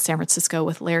originated in San Francisco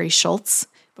with Larry Schultz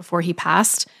before he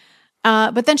passed.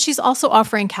 But then she's also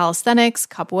offering calisthenics,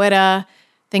 capoeira,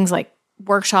 things like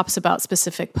workshops about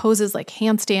specific poses like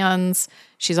handstands.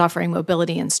 She's offering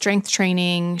mobility and strength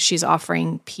training. She's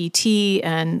offering PT,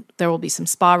 and there will be some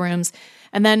spa rooms.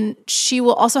 And then she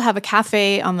will also have a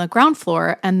cafe on the ground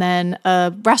floor and then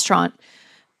a restaurant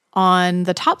on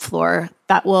the top floor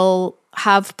that will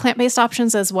have plant-based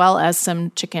options as well as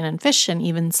some chicken and fish and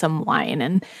even some wine.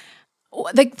 And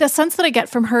the sense that I get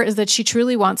from her is that she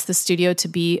truly wants the studio to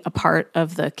be a part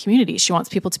of the community. She wants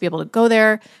people to be able to go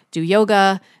there, do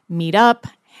yoga, meet up,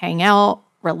 hang out,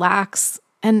 relax,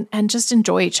 and just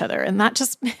enjoy each other. And that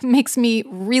just makes me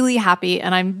really happy.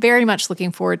 And I'm very much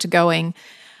looking forward to going,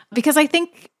 because I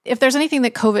think if there's anything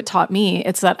that COVID taught me,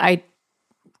 it's that I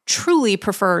truly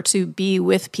prefer to be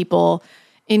with people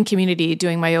in community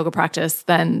doing my yoga practice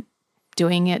than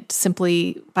doing it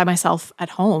simply by myself at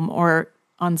home or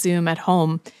on Zoom at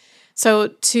home. So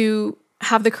to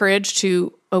have the courage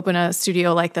to open a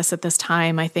studio like this at this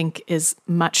time, I think is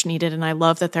much needed. And I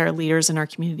love that there are leaders in our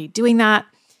community doing that.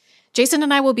 Jason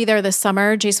and I will be there this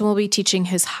summer. Jason will be teaching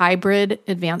his hybrid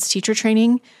advanced teacher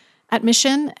training at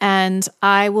Mission. And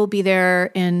I will be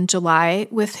there in July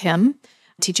with him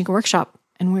teaching a workshop.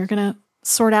 And we're going to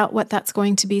sort out what that's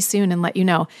going to be soon and let you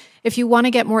know. If you want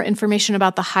to get more information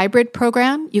about the hybrid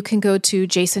program, you can go to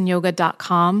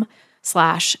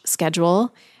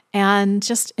jasonyoga.com/schedule and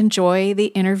just enjoy the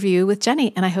interview with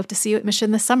Jenny. And I hope to see you at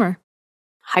Mission this summer.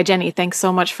 Hi, Jenny. Thanks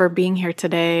so much for being here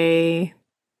today.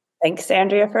 Thanks,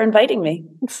 Andrea, for inviting me.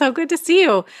 It's so good to see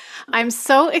you. I'm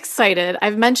so excited.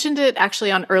 I've mentioned it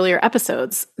actually on earlier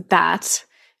episodes that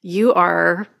you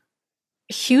are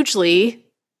hugely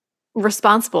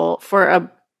responsible for a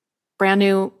brand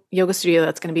new yoga studio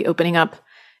that's going to be opening up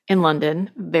in London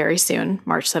very soon,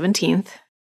 March 17th.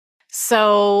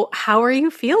 So how are you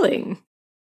feeling?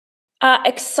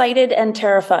 Excited and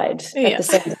terrified at the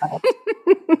same time.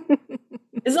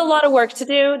 There's a lot of work to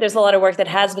do. There's a lot of work that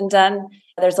has been done.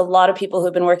 There's a lot of people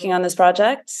who've been working on this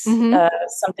project.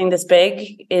 Something this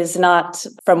big is not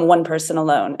from one person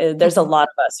alone. There's a lot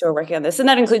of us who are working on this, and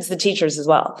that includes the teachers as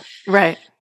well. Right.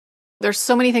 There's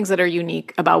so many things that are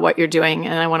unique about what you're doing,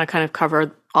 and I want to kind of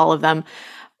cover all of them.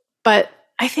 But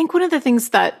I think one of the things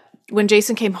that when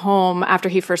Jason came home after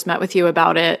he first met with you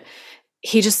about it,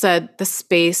 he just said, the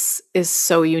space is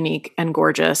so unique and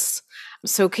gorgeous.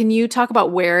 So can you talk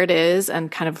about where it is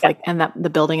and kind of and the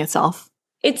building itself?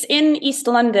 It's in East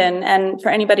London. And for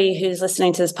anybody who's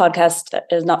listening to this podcast that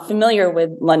is not familiar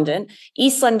with London,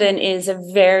 East London is a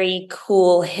very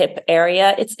cool, hip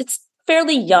area. It's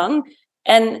fairly young.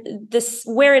 And this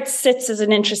where it sits is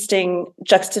an interesting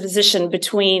juxtaposition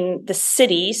between the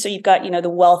city. So you've got, the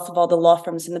wealth of all the law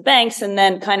firms and the banks, and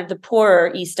then kind of the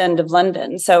poorer East End of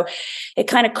London. So it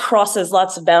kind of crosses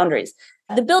lots of boundaries.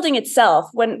 The building itself,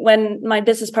 when my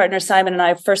business partner Simon and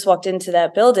I first walked into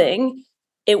that building,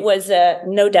 it was a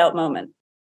no doubt moment.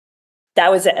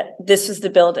 That was it. This was the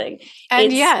building.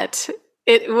 And yet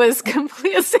it was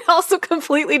also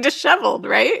completely disheveled,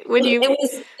 right?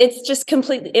 It's just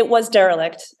completely, it was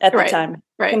derelict at the time.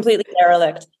 Right. Completely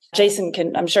derelict. Jason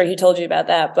I'm sure he told you about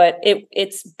that, but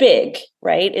it's big,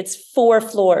 right? It's 4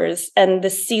 floors and the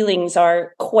ceilings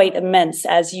are quite immense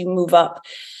as you move up.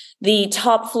 The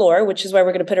top floor, which is where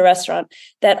we're going to put a restaurant,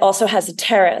 that also has a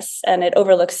terrace and it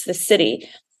overlooks the city.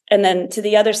 And then to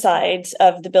the other side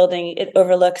of the building, it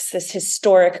overlooks this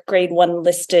historic grade 1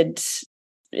 listed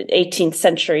 18th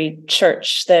century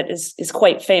church that is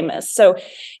quite famous. So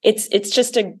it's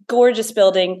just a gorgeous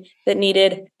building that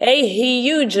needed a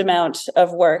huge amount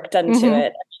of work done to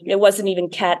it. It wasn't even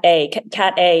Cat A.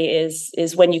 Cat A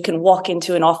is when you can walk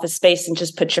into an office space and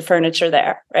just put your furniture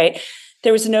there, right?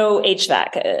 There was no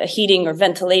HVAC, heating or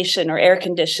ventilation or air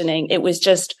conditioning. It was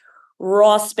just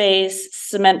raw space,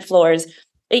 cement floors.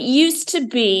 It used to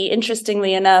be,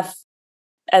 interestingly enough,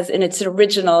 as in its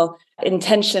original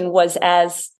intention, was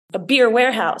as a beer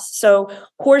warehouse. So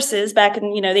horses back in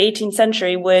the 18th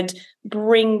century would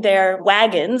bring their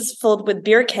wagons filled with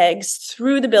beer kegs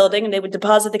through the building, and they would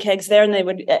deposit the kegs there, and they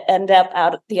would end up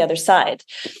out the other side.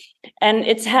 And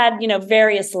it's had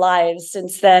various lives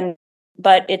since then.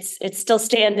 But it's still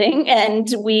standing, and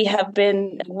we have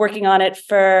been working on it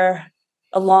for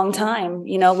a long time,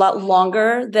 a lot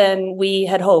longer than we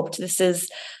had hoped. This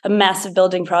is a massive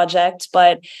building project,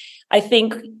 but I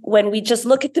think when we just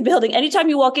look at the building, anytime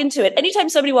you walk into it, anytime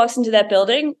somebody walks into that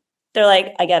building, they're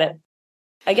like, I get it.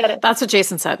 I get it. That's what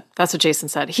Jason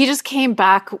said. He just came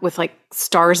back with like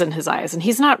stars in his eyes, and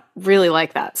he's not really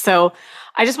like that. So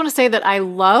I just want to say that I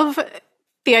love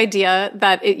the idea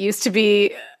that it used to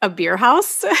be a beer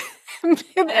house and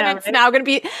it's now going to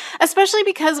be, especially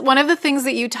because one of the things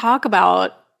that you talk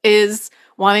about is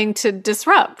wanting to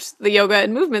disrupt the yoga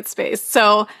and movement space.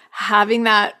 So having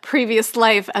that previous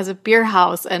life as a beer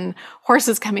house and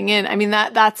horses coming in, I mean,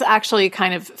 that's actually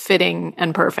kind of fitting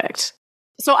and perfect.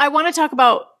 So I want to talk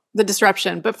about the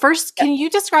disruption, but first, can you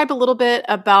describe a little bit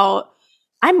about,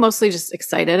 I'm mostly just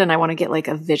excited and I want to get like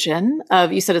a vision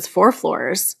of, you said it's 4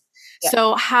 floors. Yeah.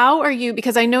 So how are you,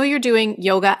 because I know you're doing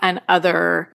yoga and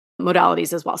other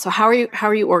modalities as well. So how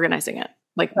are you organizing it?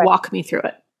 Like walk me through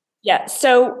it. Yeah.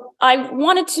 So I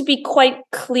wanted to be quite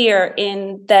clear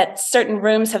in that certain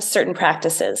rooms have certain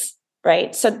practices,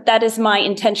 right? So that is my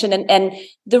intention. And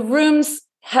the rooms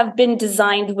have been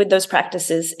designed with those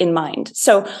practices in mind.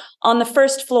 So on the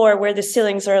first floor where the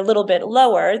ceilings are a little bit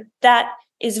lower, that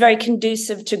is very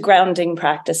conducive to grounding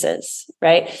practices,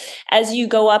 right? As you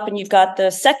go up and you've got the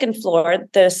second floor,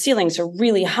 the ceilings are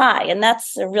really high. And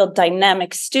that's a real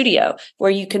dynamic studio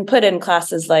where you can put in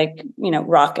classes like,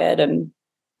 Rocket and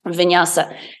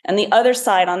Vinyasa. And the other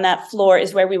side on that floor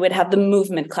is where we would have the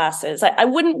movement classes. I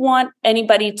wouldn't want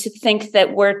anybody to think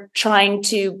that we're trying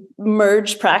to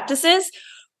merge practices.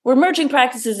 We're merging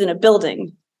practices in a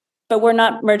building, but we're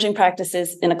not merging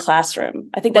practices in a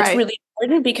classroom. I think that's really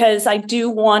important because I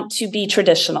do want to be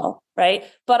traditional, right?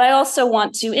 But I also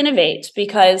want to innovate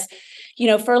because,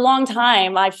 for a long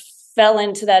time, I fell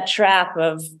into that trap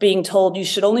of being told you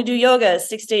should only do yoga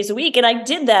 6 days a week. And I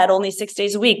did that only 6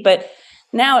 days a week. But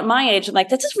now at my age, I'm like,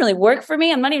 that doesn't really work for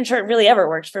me. I'm not even sure it really ever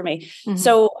worked for me. Mm-hmm.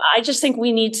 So I just think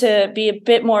we need to be a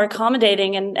bit more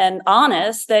accommodating and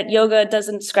honest that yoga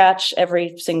doesn't scratch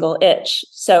every single itch.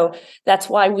 So that's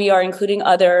why we are including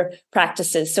other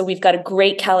practices. So we've got a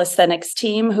great calisthenics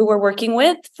team who we're working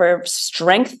with for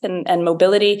strength and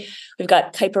mobility. We've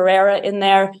got Capoeira in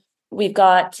there. We've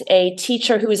got a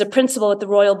teacher who is a principal at the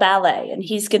Royal Ballet, and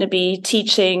he's going to be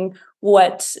teaching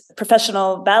what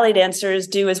professional ballet dancers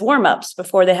do as warm-ups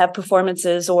before they have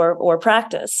performances or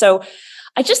practice. So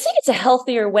I just think it's a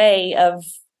healthier way of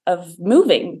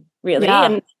moving, really.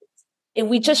 Yeah. And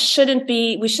we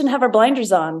shouldn't have our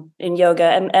blinders on in yoga.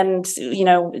 And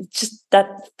just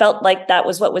that felt like that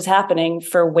was what was happening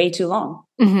for way too long.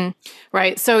 Mm-hmm.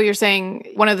 Right. So you're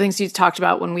saying one of the things you talked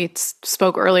about when we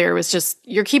spoke earlier was just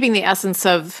you're keeping the essence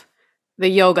of the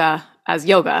yoga as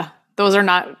yoga. Those are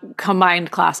not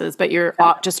combined classes, but you're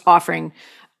just offering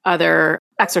other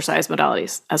exercise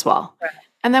modalities as well. Right.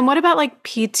 And then what about like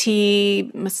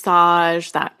PT,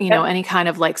 massage, that, any kind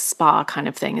of like spa kind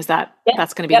of thing? Is that's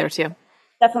going to be there too?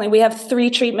 Definitely. We have 3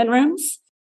 treatment rooms.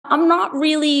 I'm not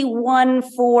really one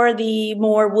for the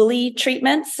more woolly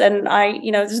treatments. And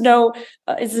this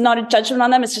is not a judgment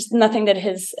on them. It's just nothing that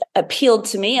has appealed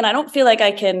to me. And I don't feel like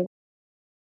I can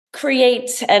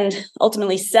create and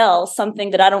ultimately sell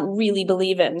something that I don't really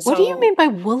believe in. So, what do you mean by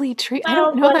woolly treat? I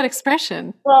don't know that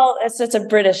expression. Well, it's a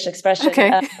British expression.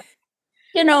 Okay. I'm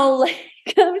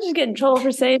just getting in trouble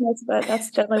for saying this, but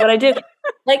that's definitely what I do.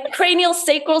 Like cranial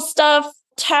sacral stuff,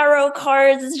 tarot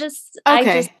cards. It's just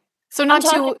okay. So not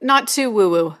too woo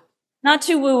woo. Not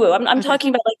too woo woo. I'm talking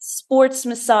about like sports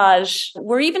massage.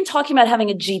 We're even talking about having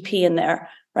a GP in there,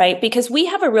 right? Because we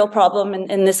have a real problem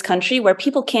in this country where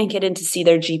people can't get in to see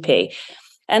their GP.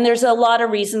 And there's a lot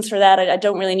of reasons for that. I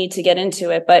don't really need to get into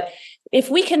it, but if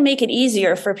we can make it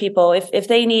easier for people, if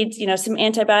they need, some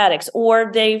antibiotics or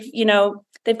they've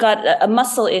got a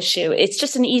muscle issue, it's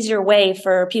just an easier way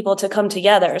for people to come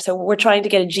together. So we're trying to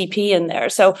get a GP in there.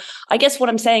 So I guess what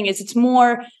I'm saying is it's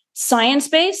more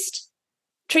science-based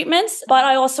treatments, but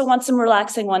I also want some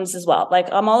relaxing ones as well. Like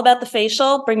I'm all about the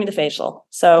facial, bring me the facial.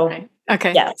 So,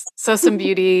 okay. Yes. So some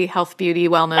beauty, health, beauty,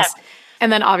 wellness. Yeah. And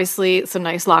then obviously some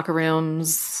nice locker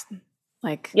rooms.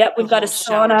 We've got a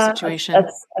sauna,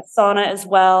 a sauna as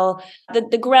well.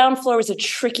 The ground floor was a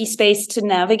tricky space to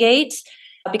navigate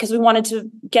because we wanted to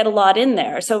get a lot in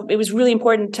there. So it was really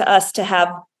important to us to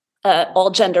have all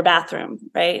gender bathroom,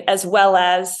 right? As well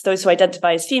as those who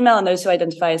identify as female and those who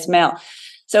identify as male.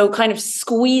 So kind of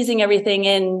squeezing everything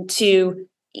into,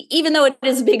 even though it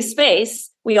is a big space,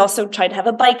 we also tried to have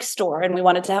a bike store and we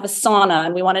wanted to have a sauna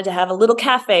and we wanted to have a little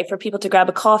cafe for people to grab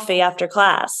a coffee after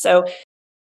class. So,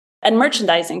 and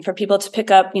merchandising for people to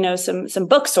pick up, some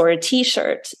books or a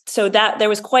t-shirt. So that there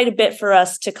was quite a bit for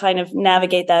us to kind of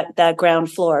navigate that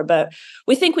ground floor, but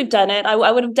we think we've done it.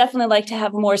 I would have definitely liked to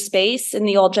have more space in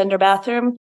the all gender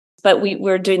bathroom, but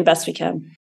we're doing the best we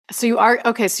can. So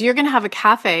so you're going to have a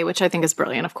cafe, which I think is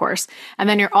brilliant, of course. And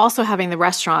then you're also having the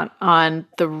restaurant on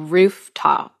the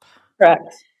rooftop. Correct.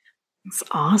 It's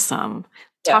awesome.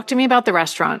 Yeah. Talk to me about the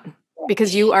restaurant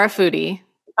because you are a foodie.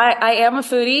 I am a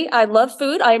foodie. I love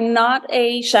food. I'm not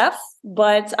a chef,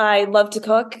 but I love to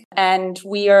cook. And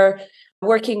we are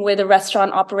working with a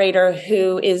restaurant operator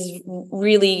who is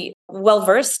really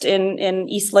well-versed in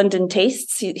East London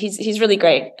tastes. He's really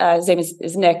great. His name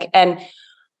is Nick. And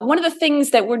one of the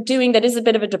things that we're doing that is a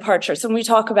bit of a departure. So when we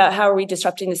talk about how are we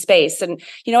disrupting the space, and,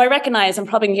 I recognize I'm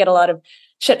probably going to get a lot of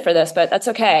shit for this, but that's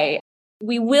okay.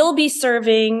 We will be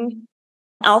serving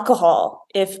alcohol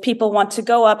if people want to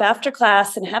go up after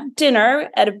class and have dinner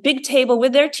at a big table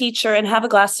with their teacher and have a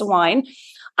glass of wine.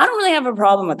 I don't really have a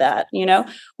problem with that.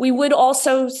 We would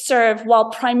also serve, while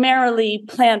primarily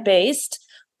plant-based,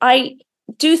 I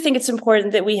do think it's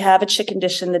important that we have a chicken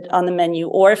dish on the menu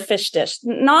or a fish dish,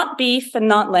 not beef and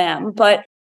not lamb. But,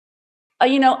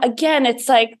 again, it's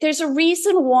like there's a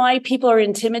reason why people are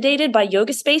intimidated by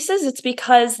yoga spaces. It's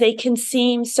because they can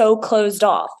seem so closed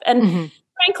off. And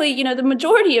frankly, the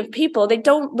majority of people, they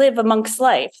don't live amongst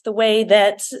life the way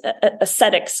that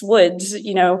ascetics would,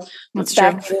 That's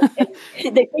true.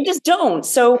 They just don't.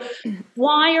 So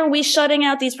why are we shutting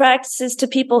out these practices to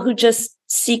people who just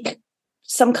seek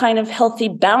some kind of healthy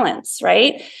balance,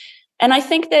 right? And I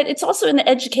think that it's also in the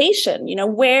education,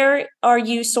 where are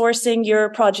you sourcing your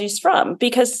produce from?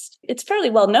 Because it's fairly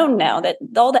well known now that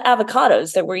all the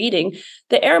avocados that we're eating,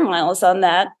 the air miles on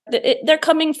that, they're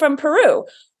coming from Peru.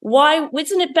 Why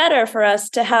isn't it better for us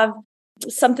to have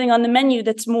something on the menu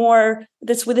that's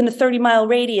within a 30-mile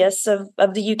radius of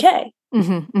the UK?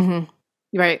 Mm-hmm,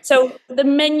 mm-hmm. Right. So the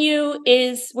menu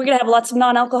we're going to have lots of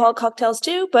non-alcoholic cocktails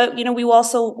too, but, we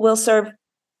also will serve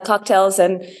cocktails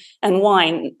and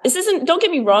wine. Don't get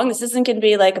me wrong, this isn't going to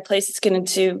be like a place that's going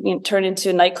to turn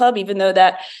into a nightclub, even though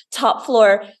that top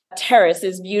floor terrace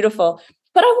is beautiful.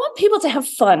 But I want people to have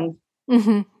fun.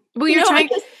 Mm-hmm. Well,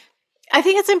 I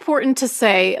think it's important to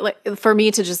say, like, for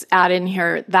me to just add in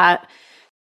here that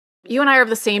you and I are of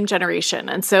the same generation.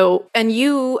 And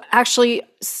you actually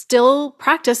still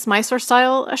practice Mysore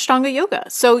style Ashtanga yoga.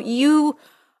 So you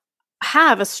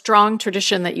have a strong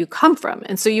tradition that you come from.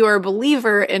 And so you are a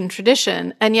believer in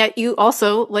tradition. And yet you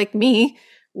also, like me,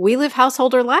 we live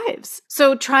householder lives.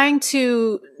 So trying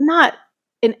to not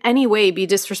in any way be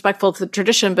disrespectful to the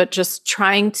tradition, but just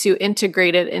trying to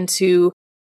integrate it into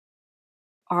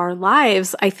our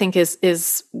lives, I think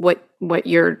is what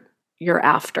you're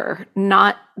after.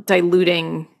 Not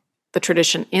diluting the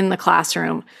tradition in the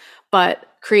classroom, but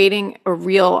creating a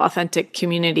real authentic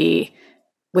community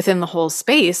within the whole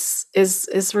space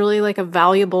is really like a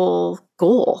valuable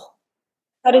goal.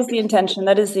 That is the intention.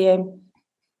 That is the aim.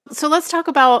 So let's talk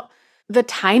about the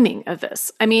timing of this.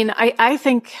 I mean, I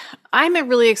think I'm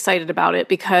really excited about it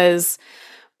because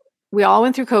we all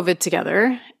went through COVID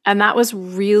together, and that was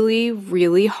really,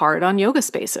 really hard on yoga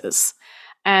spaces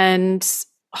and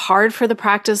hard for the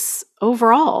practice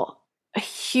overall. A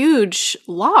huge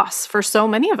loss for so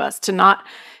many of us to not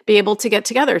be able to get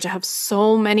together, to have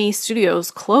so many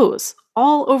studios close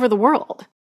all over the world.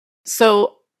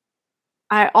 So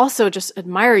I also just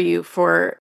admire you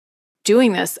for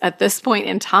doing this at this point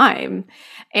in time.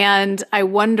 And I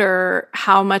wonder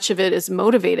how much of it is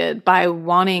motivated by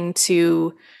wanting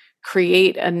to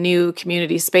create a new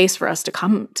community space for us to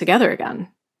come together again.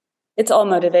 It's all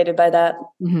motivated by that.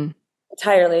 Mm-hmm.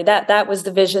 Entirely. That was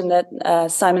the vision that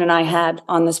Simon and I had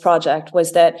on this project,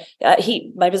 was that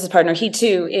my business partner, he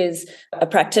too is a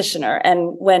practitioner.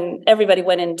 And when everybody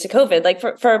went into COVID, like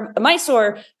for a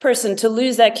Mysore person to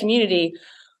lose that community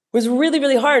was really,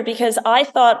 really hard, because I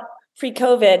thought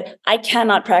pre-COVID, I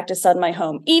cannot practice on my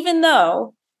home, even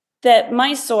though that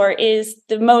Mysore is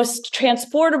the most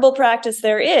transportable practice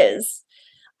there is.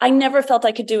 I never felt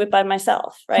I could do it by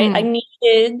myself, right? I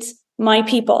needed my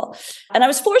people. And I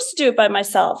was forced to do it by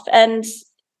myself. And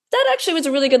that actually was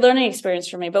a really good learning experience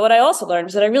for me. But what I also learned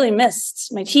was that I really missed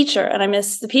my teacher and I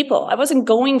missed the people. I wasn't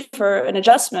going for an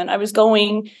adjustment. I was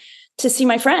going to see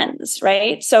my friends,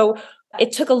 right? So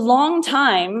it took a long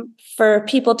time for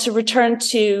people to return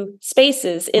to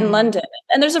spaces in London.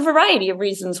 And there's a variety of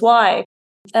reasons why.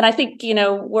 And I think,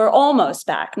 we're almost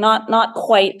back, not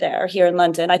quite there here in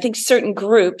London. I think certain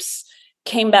groups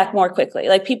came back more quickly,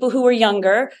 like people who were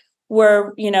younger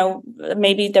were,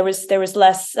 maybe there was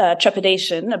less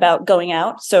trepidation about going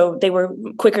out. So they were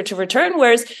quicker to return.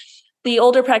 Whereas the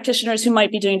older practitioners who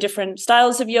might be doing different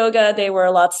styles of yoga, they were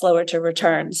a lot slower to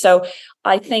return. So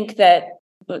I think that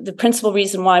the principal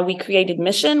reason why we created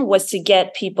Mission was to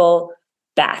get people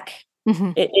back.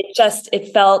 Mm-hmm.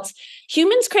 It felt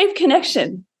humans crave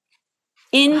connection.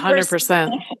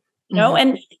 100%.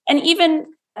 And even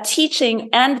teaching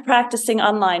and practicing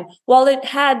online, while it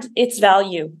had its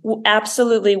value,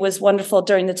 absolutely was wonderful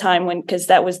during the time because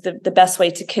that was the best way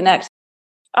to connect.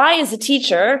 I, as a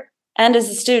teacher and as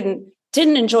a student,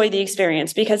 didn't enjoy the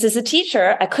experience, because as a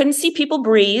teacher, I couldn't see people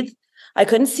breathe. I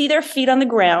couldn't see their feet on the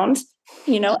ground.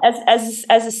 As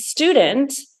a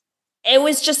student, it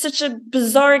was just such a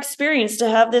bizarre experience to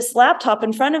have this laptop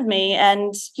in front of me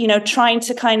and, trying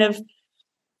to kind of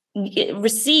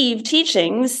receive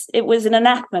teachings. It was an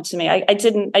anathema to me. I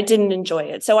didn't enjoy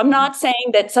it. So I'm not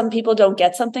saying that some people don't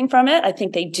get something from it. I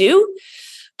think they do,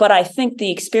 but I think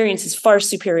the experience is far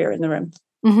superior in the room.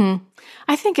 Mm-hmm.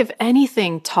 I think if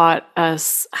anything taught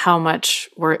us how much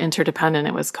we're interdependent,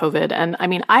 it was COVID. And I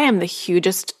mean, I am the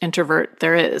hugest introvert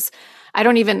there is.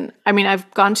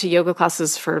 I've gone to yoga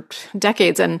classes for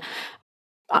decades, and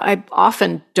I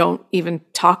often don't even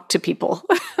talk to people,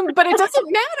 but it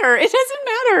doesn't matter. It doesn't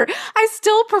matter. I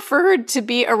still preferred to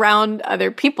be around other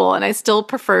people, and I still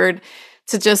preferred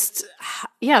to just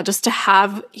to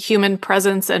have human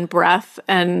presence and breath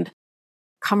and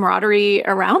camaraderie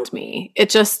around me.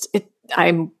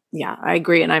 I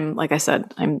agree. And I'm, like I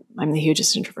said, I'm the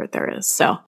hugest introvert there is.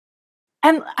 So,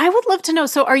 and I would love to know,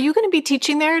 so are you going to be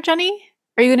teaching there, Jenny?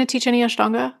 Are you going to teach any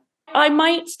Ashtanga? I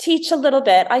might teach a little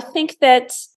bit. I think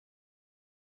it's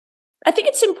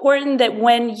important that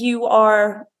when you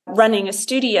are running a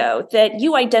studio, that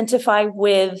you identify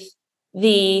with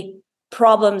the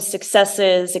problems,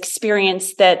 successes,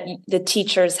 experience that the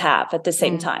teachers have at the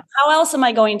same time. How else am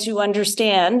I going to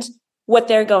understand what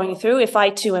they're going through if I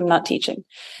too am not teaching?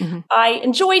 Mm-hmm. I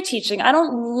enjoy teaching. I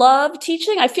don't love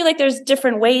teaching. I feel like there's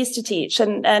different ways to teach.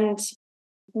 And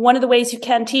one of the ways you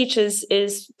can teach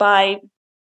is by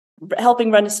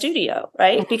helping run a studio,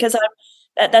 right? Mm-hmm. Because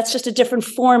that's just a different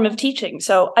form of teaching.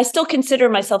 So I still consider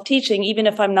myself teaching, even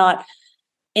if I'm not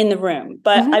in the room.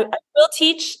 But I will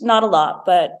teach, not a lot,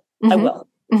 but I will.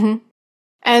 Mm-hmm.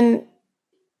 And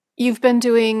you've been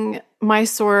doing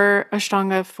Mysore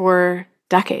Ashtanga for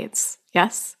decades.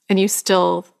 Yes. And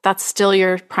that's still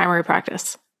your primary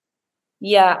practice.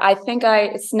 Yeah, I think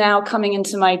it's now coming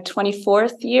into my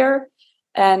 24th year.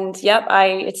 And yep,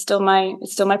 it's still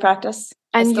my practice.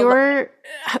 And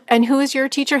who is your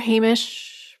teacher?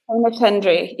 Hamish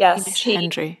Hendry. Yes. Hamish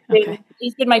Hendry. Okay.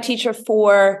 He's been my teacher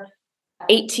for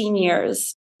 18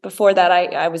 years. Before that,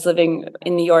 I was living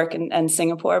in New York and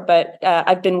Singapore, but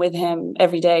I've been with him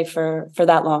every day for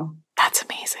that long. That's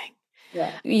amazing.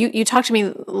 Yeah. You talked to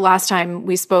me last time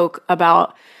we spoke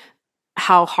about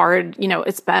how hard,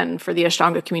 it's been for the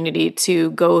Ashtanga community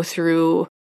to go through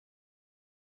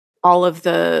all of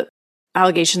the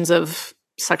allegations of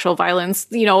sexual violence,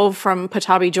 from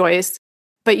Pattabhi Jois.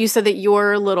 But you said that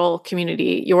your little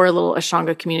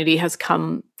Ashtanga community has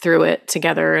come through it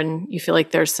together and you feel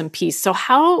like there's some peace. So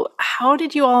how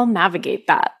did you all navigate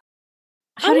that?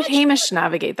 How did Hamish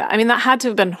navigate that? I mean, that had to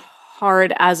have been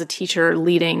hard as a teacher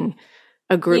leading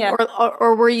a group,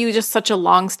 or were you just such a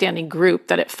long-standing group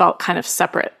that it felt kind of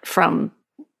separate from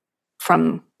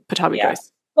Pattabhi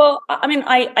Jois? Well, I mean,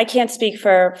 I can't speak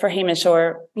for Hamish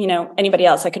or anybody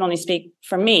else. I can only speak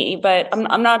for me, but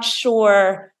I'm not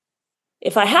sure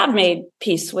if I have made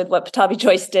peace with what Pattabhi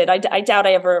Jois did. I doubt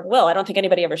I ever will. I don't think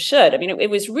anybody ever should. I mean, it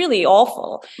was really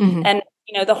awful, and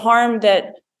the harm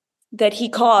that he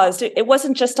caused, it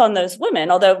wasn't just on those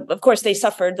women, although of course they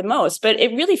suffered the most, but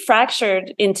it really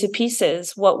fractured into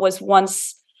pieces what was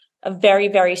once a very,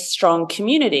 very strong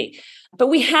community. But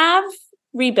we have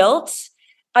rebuilt.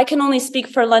 I can only speak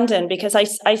for London because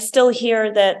I still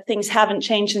hear that things haven't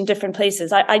changed in different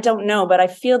places. I don't know, but I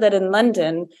feel that in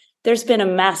London, there's been a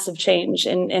massive change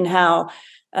in how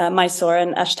Mysore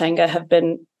and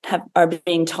Ashtanga are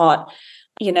being taught.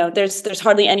 There's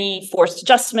hardly any forced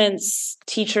adjustments.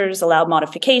 Teachers allow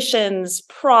modifications,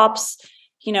 props.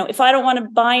 If I don't want to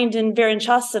bind in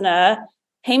Virinchasana,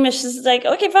 Hamish is like,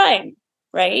 okay, fine,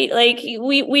 right? Like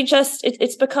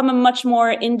it's become a much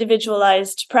more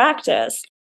individualized practice.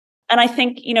 And I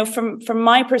think, from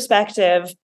my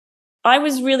perspective, I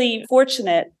was really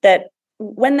fortunate that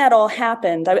when that all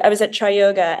happened, I was at Chai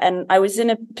Yoga and I was in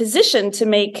a position to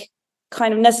make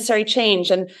kind of necessary change.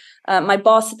 And my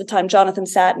boss at the time, Jonathan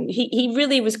Satin, he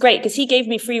really was great because he gave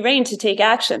me free rein to take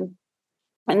action.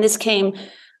 And this came,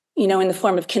 in the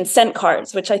form of consent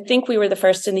cards, which I think we were the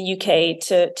first in the UK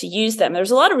to use them. There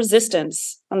was a lot of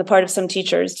resistance on the part of some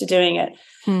teachers to doing it.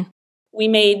 We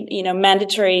made,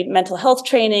 mandatory mental health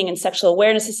training and sexual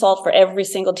awareness assault for every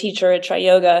single teacher at Chai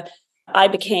Yoga. I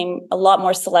became a lot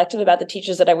more selective about the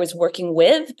teachers that I was working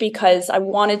with because I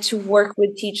wanted to work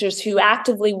with teachers who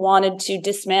actively wanted to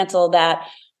dismantle that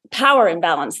power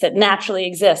imbalance that naturally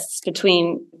exists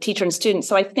between teacher and student.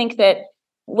 So I think that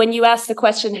when you ask the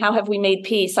question, how have we made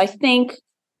peace? I think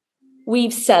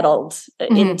we've settled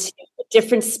into a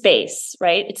different space,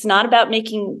 right? It's not about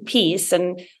making peace.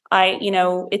 And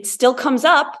it still comes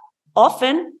up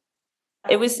often.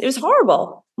 It was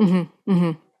horrible.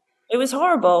 It was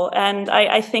horrible. And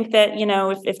I think that,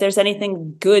 if there's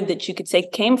anything good that you could say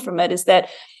came from it is that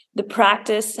the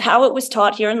practice, how it was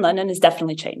taught here in London has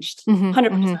definitely changed.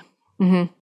 100%.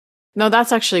 No,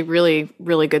 that's actually really,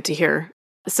 really good to hear.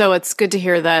 So it's good to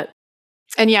hear that.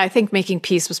 And yeah, I think making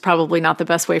peace was probably not the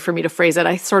best way for me to phrase it.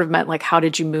 I sort of meant like, how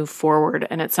did you move forward?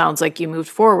 And it sounds like you moved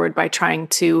forward by trying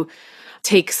to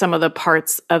take some of the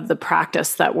parts of the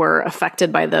practice that were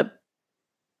affected by the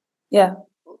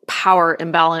power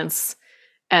imbalance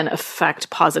and affect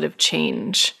positive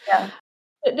change. Yeah.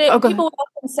 People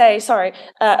often say,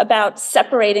 about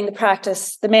separating the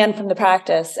practice, the man from the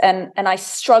practice. And I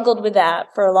struggled with that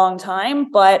for a long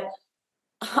time, but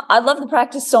I love the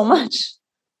practice so much.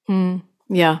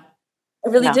 Yeah. I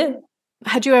really do.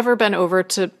 Had you ever been over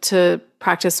to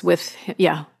practice with him?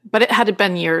 Yeah. But it had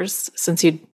been years since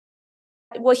you'd...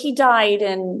 Well, he died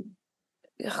in...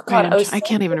 Oh God, I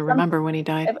can't even remember when he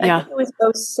died. I think it was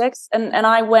 2006. And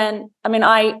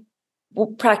I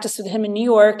practiced with him in New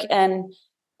York and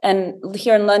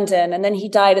here in London. And then he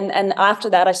died. And after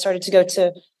that, I started to go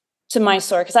to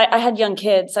Mysore because I had young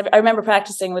kids. I remember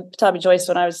practicing with Pattabhi Jois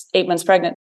when I was 8 months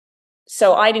pregnant.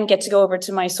 So I didn't get to go over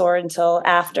to Mysore until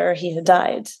after he had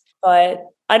died. But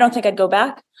I don't think I'd go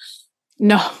back.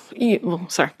 No.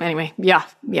 Sorry. Anyway. Yeah.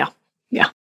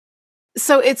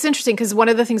 So it's interesting because one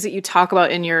of the things that you talk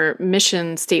about in your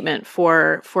mission statement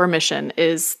for Mission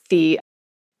is the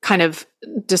kind of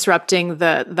disrupting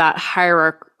that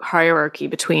hierarchy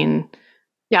between,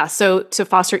 so to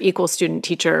foster equal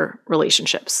student-teacher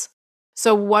relationships.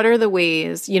 So what are the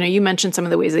ways, you mentioned some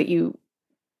of the ways that you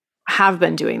have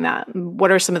been doing that.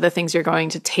 What are some of the things you're going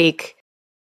to take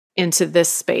into this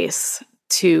space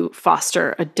to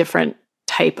foster a different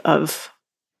type of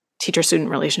teacher-student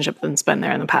relationship than's been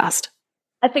there in the past?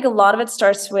 I think a lot of it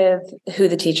starts with who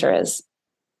the teacher is.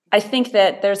 I think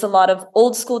that there's a lot of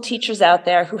old school teachers out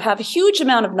there who have a huge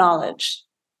amount of knowledge,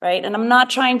 right? And I'm not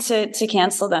trying to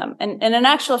cancel them. And in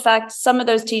actual fact, some of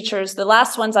those teachers, the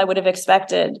last ones I would have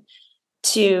expected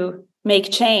to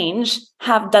make change,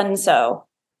 have done so,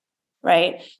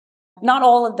 right? Not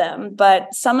all of them,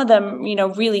 but some of them,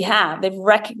 really have. They've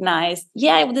recognized,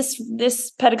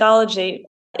 this pedagogy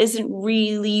isn't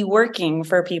really working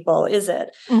for people, is it?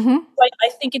 Mm-hmm. But I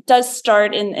think it does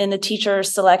start in the teacher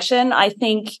selection. I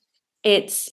think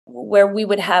it's where we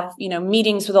would have,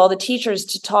 meetings with all the teachers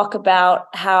to talk about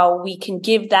how we can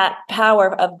give that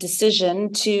power of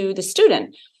decision to the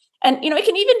student. And, it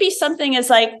can even be something as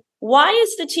like, why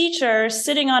is the teacher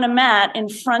sitting on a mat in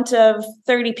front of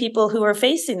 30 people who are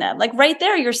facing them? Like right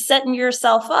there, you're setting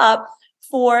yourself up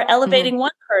for elevating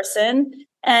one person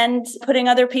and putting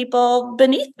other people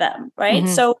beneath them, right?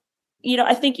 Mm-hmm. So,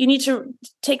 I think you need to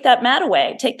take that mat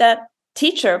away, take that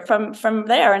teacher from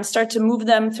there and start to move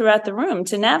them throughout the room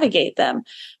to navigate them.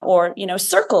 Or,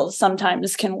 circles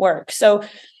sometimes can work. So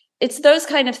it's those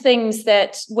kind of things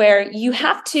where you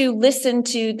have to listen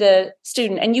to the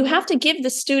student and you have to give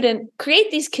the student, create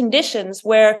these conditions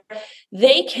where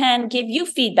they can give you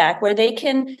feedback, where they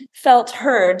can felt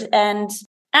heard and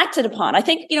acted upon. I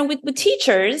think, with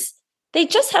teachers, they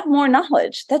just have more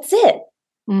knowledge. That's it.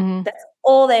 Mm-hmm. That's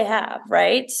all they have,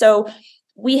 right? So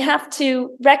we have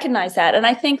to recognize that. And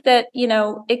I think that,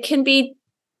 it can be,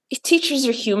 teachers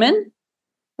are human,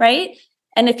 right?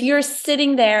 And if you're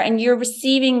sitting there and you're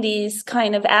receiving these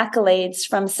kind of accolades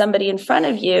from somebody in front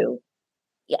of you,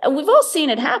 we've all seen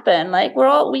it happen. Like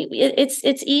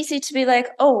it's easy to be like,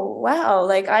 oh, wow,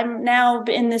 like I'm now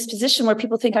in this position where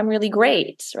people think I'm really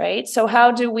great, right? So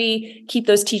how do we keep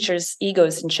those teachers'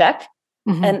 egos in check?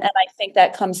 Mm-hmm. And I think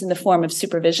that comes in the form of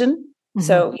supervision. Mm-hmm.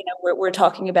 So, we're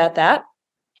talking about that.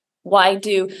 Why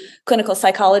do clinical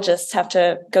psychologists have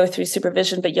to go through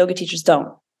supervision, but yoga teachers don't?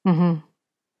 Mm-hmm.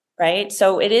 Right.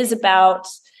 So it is about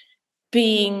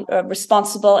being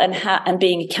responsible and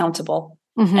being accountable.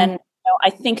 Mm-hmm. And I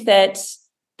think that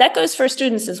goes for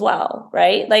students as well.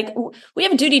 Right. Like we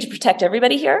have a duty to protect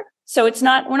everybody here. So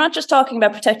we're not just talking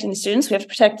about protecting the students. We have to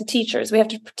protect the teachers. We have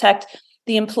to protect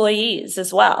the employees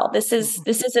as well. This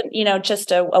isn't,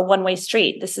 just a one-way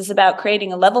street. This is about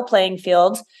creating a level playing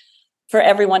field for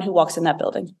everyone who walks in that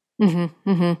building. Mm-hmm.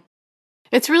 Mm-hmm.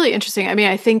 It's really interesting. I mean,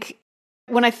 I think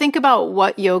when I think about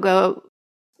what yoga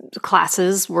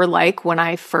classes were like when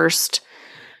I first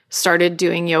started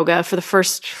doing yoga, for the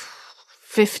first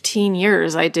 15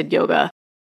 years I did yoga,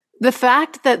 the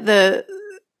fact that the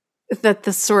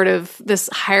sort of this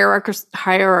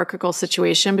hierarchical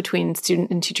situation between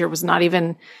student and teacher was not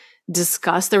even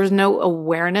discussed, there was no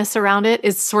awareness around it,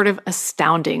 is sort of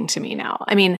astounding to me now.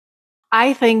 I mean,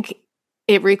 I think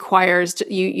it requires,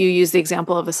 you use the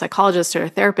example of a psychologist or a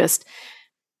therapist.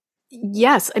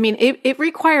 Yes. I mean, it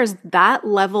requires that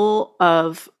level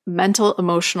of mental,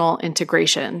 emotional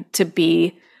integration to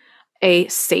be a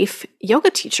safe yoga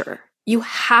teacher. You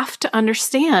have to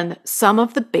understand some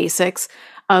of the basics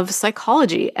of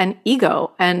psychology and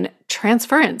ego and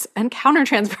transference and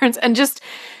countertransference and just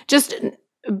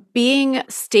being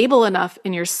stable enough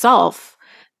in yourself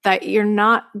that you're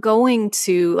not going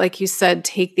to, like you said,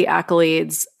 take the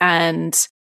accolades and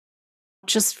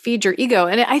just feed your ego.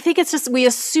 And I think it's just, we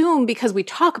assume because we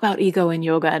talk about ego in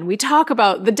yoga and we talk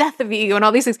about the death of the ego and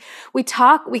all these things,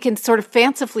 we can sort of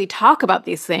fancifully talk about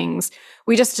these things.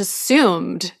 We just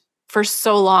assumed for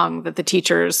so long that the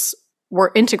teachers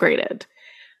were integrated.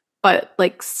 But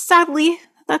sadly,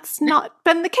 that's not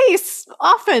been the case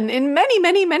often in many,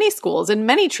 many, many schools, in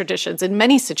many traditions, in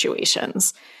many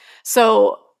situations.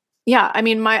 So yeah, I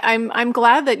mean, I'm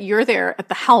glad that you're there at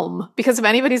the helm, because if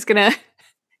anybody's gonna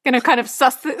kind of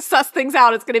suss things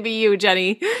out, it's gonna be you,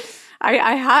 Jenny.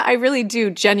 I really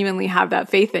do genuinely have that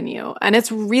faith in you, and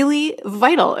it's really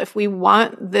vital if we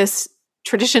want this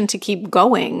tradition to keep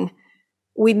going.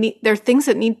 There are things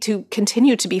that need to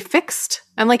continue to be fixed,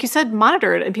 and like you said,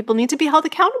 monitored, and people need to be held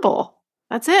accountable.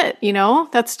 That's it.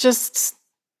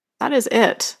 That is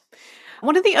it.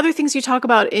 One of the other things you talk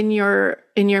about in your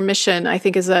mission, I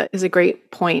think, is a great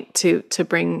point to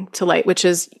bring to light, which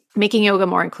is making yoga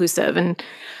more inclusive. And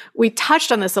we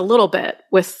touched on this a little bit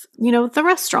with, the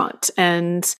restaurant.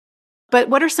 But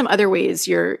what are some other ways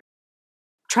you're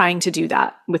trying to do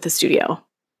that with the studio?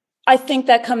 I think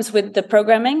that comes with the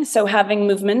programming. So having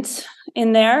movement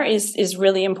in there is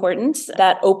really important.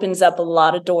 That opens up a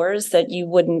lot of doors that you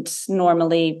wouldn't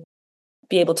normally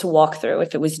be able to walk through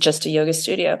if it was just a yoga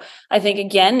studio. I think,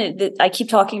 again, I keep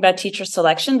talking about teacher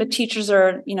selection, but teachers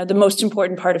are, the most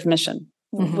important part of mission,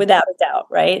 without a doubt,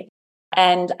 right?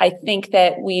 And I think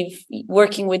that we've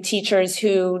working with teachers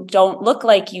who don't look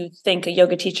like you think a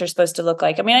yoga teacher is supposed to look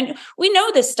like. I mean, we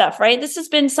know this stuff, right? This has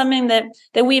been something that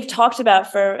we've talked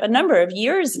about for a number of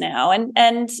years now.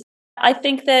 And I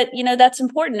think that, that's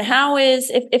important. How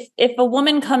is, if a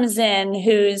woman comes in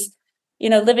who's,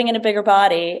 living in a bigger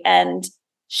body and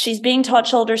she's being taught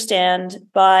shoulder stand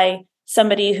by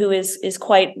somebody who is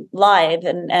quite lithe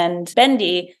and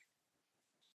bendy,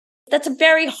 that's a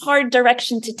very hard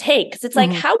direction to take. Because it's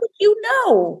like, how would you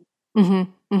know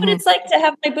what it's like to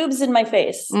have my boobs in my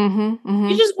face?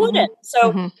 You just wouldn't.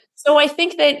 So I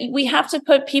think that we have to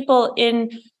put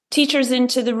teachers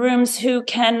into the rooms who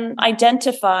can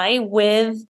identify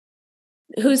with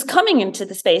who's coming into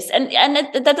the space. And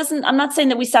that doesn't, I'm not saying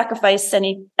that we sacrifice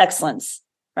any excellence,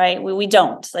 right? We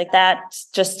don't. Like, that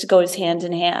just goes hand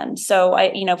in hand. So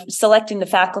selecting the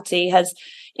faculty has,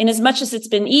 in as much as it's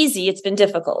been easy, it's been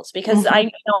difficult, because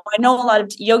I know a lot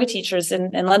of yoga teachers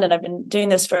in London. I've been doing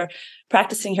this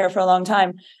practicing here for a long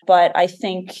time. But I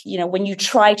think, when you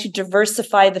try to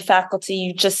diversify the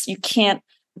faculty, you can't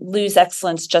lose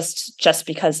excellence just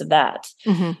because of that.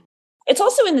 It's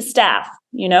also in the staff,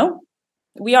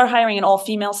 we are hiring an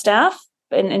all-female staff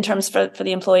in terms for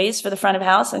the employees for the front of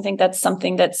house. I think that's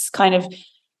something that's kind of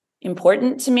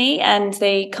important to me. And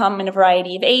they come in a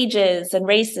variety of ages and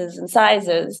races and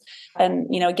sizes.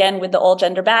 And, again, with the all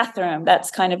gender bathroom,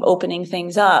 that's kind of opening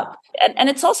things up. And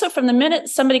it's also from the minute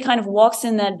somebody kind of walks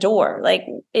in that door, like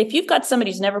if you've got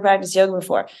somebody who's never practiced yoga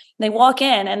before, they walk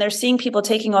in and they're seeing people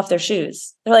taking off their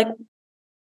shoes. They're like,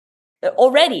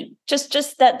 already just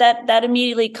that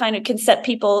immediately kind of can set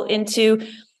people into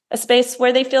a space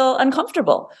where they feel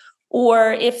uncomfortable.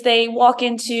 Or if they walk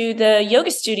into the yoga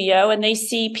studio and they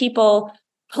see people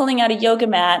pulling out a yoga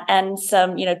mat and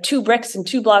some, 2 bricks and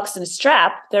 2 blocks and a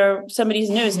strap,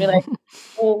 somebody's news and be like,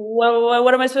 well,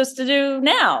 what am I supposed to do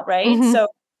now? Right. So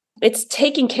it's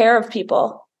taking care of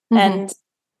people. And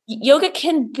yoga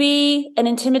can be an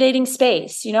intimidating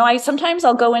space. Sometimes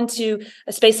I'll go into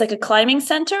a space like a climbing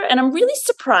center, and I'm really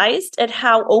surprised at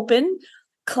how open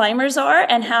climbers are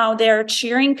and how they're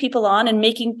cheering people on and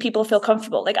making people feel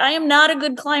comfortable. Like, I am not a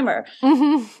good climber,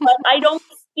 but I don't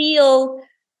feel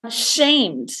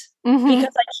ashamed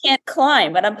because I can't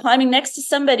climb, but I'm climbing next to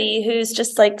somebody who's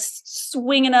just like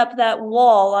swinging up that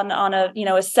wall on a,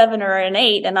 a 7 or an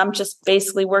 8. And I'm just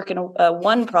basically working a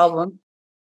 1 problem.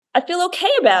 I feel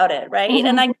okay about it. Right.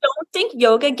 And I don't think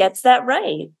yoga gets that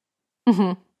right.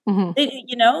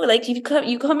 Like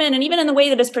you come in, and even in the way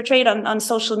that it's portrayed on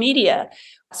social media.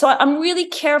 So I'm really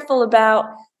careful about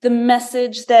the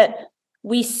message that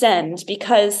we send,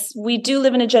 because we do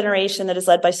live in a generation that is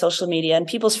led by social media, and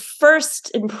people's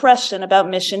first impression about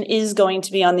mission is going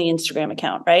to be on the Instagram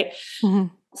account. Right.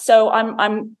 So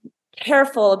I'm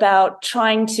careful about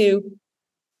trying to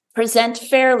present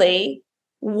fairly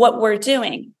what we're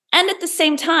doing. And at the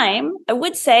same time, I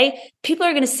would say people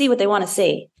are going to see what they want to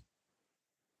see.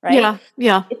 Right.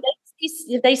 Yeah.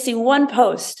 If they see one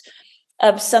post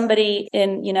of somebody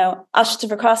in,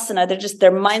 Ashtavakasana,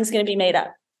 their mind's going to be made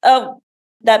up. Oh,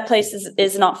 that place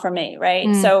is not for me.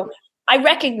 Right. So I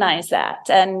recognize that.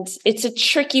 And it's a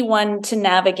tricky one to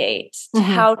navigate,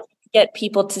 how to get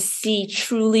people to see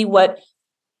truly what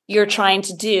you're trying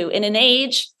to do in an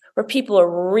age where people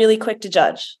are really quick to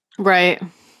judge. Right.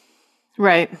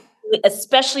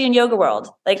 Especially in yoga world.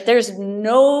 Like, there's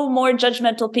no more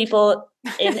judgmental people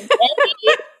in any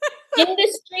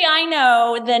industry I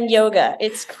know than yoga.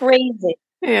 It's crazy.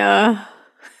 Yeah,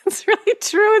 it's really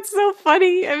true. It's so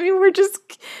funny. I mean,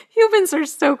 humans are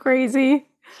so crazy.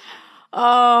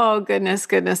 Oh, goodness.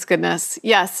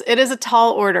 Yes, it is a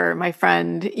tall order, my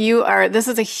friend. This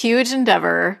is a huge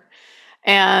endeavor.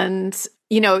 And,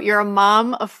 you're a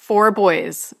mom of 4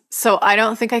 boys. So I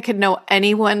don't think I could know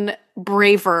anyone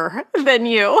braver than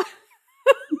you.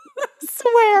 I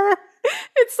swear.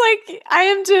 It's like,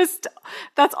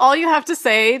 that's all you have to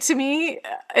say to me.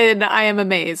 And I am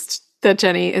amazed that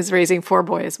Jenny is raising 4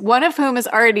 boys, one of whom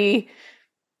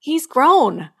he's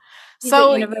grown.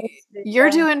 So you're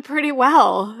doing pretty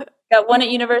well. Got one at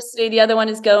university. The other one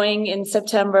is going in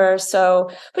September. So,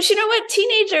 but you know what?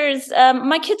 Teenagers,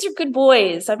 my kids are good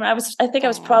boys. I think I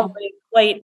was probably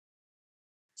quite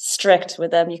strict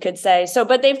with them, you could say. So,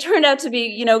 but they've turned out to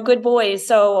be, good boys.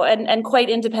 So, and quite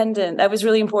independent. That was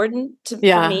really important for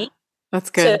me. That's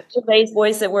good. To raise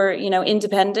boys that were,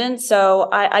 independent. So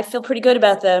I feel pretty good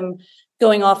about them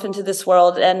going off into this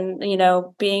world and,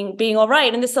 being all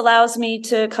right. And this allows me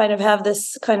to kind of have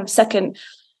this kind of second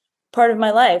part of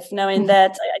my life, knowing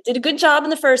that I did a good job in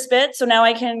the first bit. So now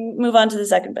I can move on to the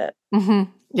second bit.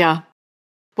 Yeah.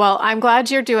 Well, I'm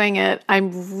glad you're doing it.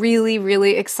 I'm really,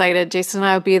 really excited. Jason and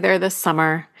I will be there this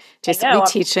summer. Jason will be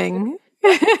teaching.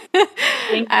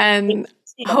 And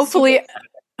hopefully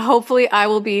I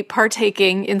will be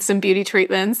partaking in some beauty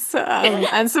treatments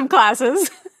and some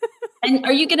classes. And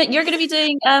you're gonna be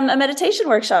doing a meditation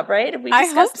workshop, right? I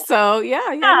hope so.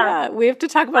 Yeah. We have to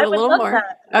talk about it a little more.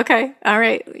 That. Okay. All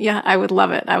right. Yeah, I would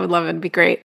love it. It'd be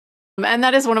great. And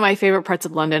that is one of my favorite parts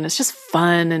of London. It's just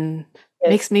fun and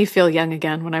makes me feel young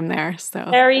again when I'm there. So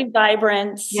very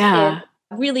vibrant. Yeah.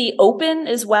 Really open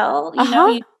as well. You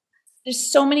know,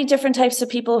 there's so many different types of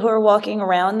people who are walking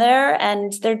around there,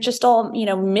 and they're just all,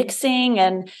 mixing,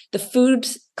 and the food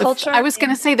culture. I was going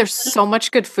to say there's so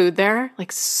much good food there,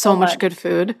 like so much good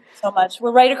food. So much.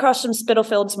 We're right across from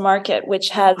Spitalfields Market, which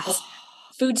has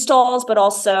food stalls, but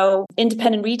also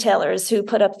independent retailers who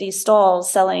put up these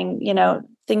stalls selling,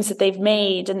 things that they've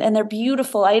made, and they're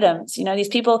beautiful items. These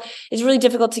people, it's really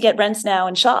difficult to get rents now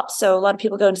in shops. So a lot of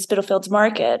people go into Spitalfields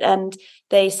Market and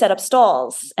they set up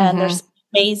stalls, and there's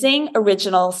amazing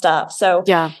original stuff. So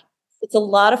it's a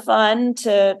lot of fun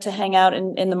to hang out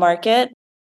in the market.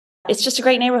 It's just a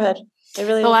great neighborhood. It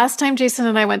really is. Last time Jason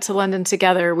and I went to London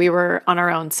together, we were on our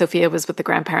own. Sophia was with the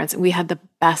grandparents, and we had the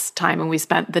best time, and we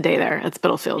spent the day there at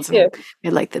Spitalfields. And we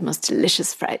had like the most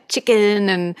delicious fried chicken,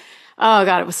 and oh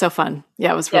God, it was so fun.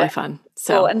 Yeah, it was really fun.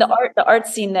 So and the art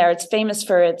scene there, it's famous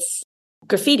for its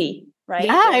graffiti. Right?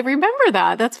 Yeah, I remember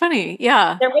that. That's funny.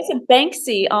 Yeah. There was a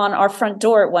Banksy on our front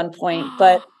door at one point,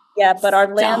 but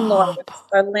our landlords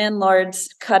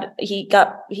he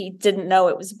didn't know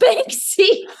it was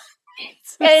Banksy.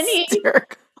 And he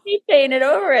painted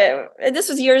over it. And this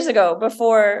was years ago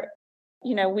before,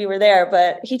 we were there,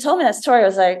 but he told me that story. I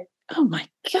was like, oh my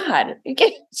God.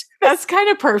 That's kind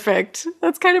of perfect.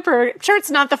 I'm sure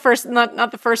it's not the first or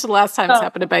the last time it's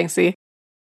happened to Banksy.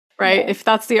 Right? If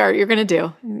that's the art you're going to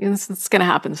do, it's going to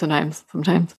happen sometimes.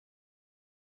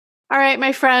 All right,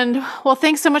 my friend. Well,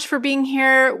 thanks so much for being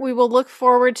here. We will look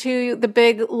forward to the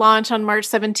big launch on March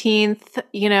 17th.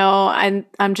 And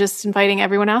I'm just inviting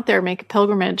everyone out there, make a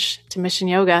pilgrimage to Mission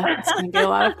Yoga. It's going to be a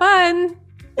lot of fun.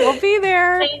 We'll be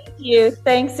there. Thank you.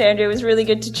 Thanks, Andrea. It was really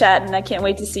good to chat, and I can't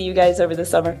wait to see you guys over the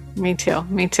summer. Me too.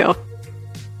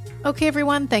 Okay,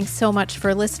 everyone. Thanks so much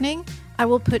for listening. I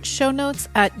will put show notes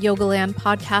at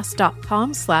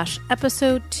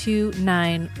yogalandpodcast.com/episode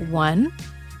 291.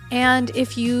 And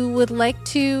if you would like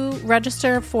to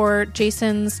register for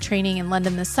Jason's training in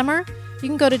London this summer, you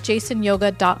can go to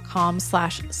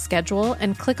jasonyoga.com/schedule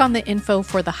and click on the info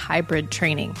for the hybrid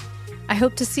training. I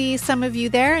hope to see some of you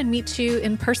there and meet you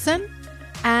in person.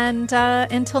 And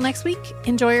until next week,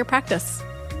 enjoy your practice.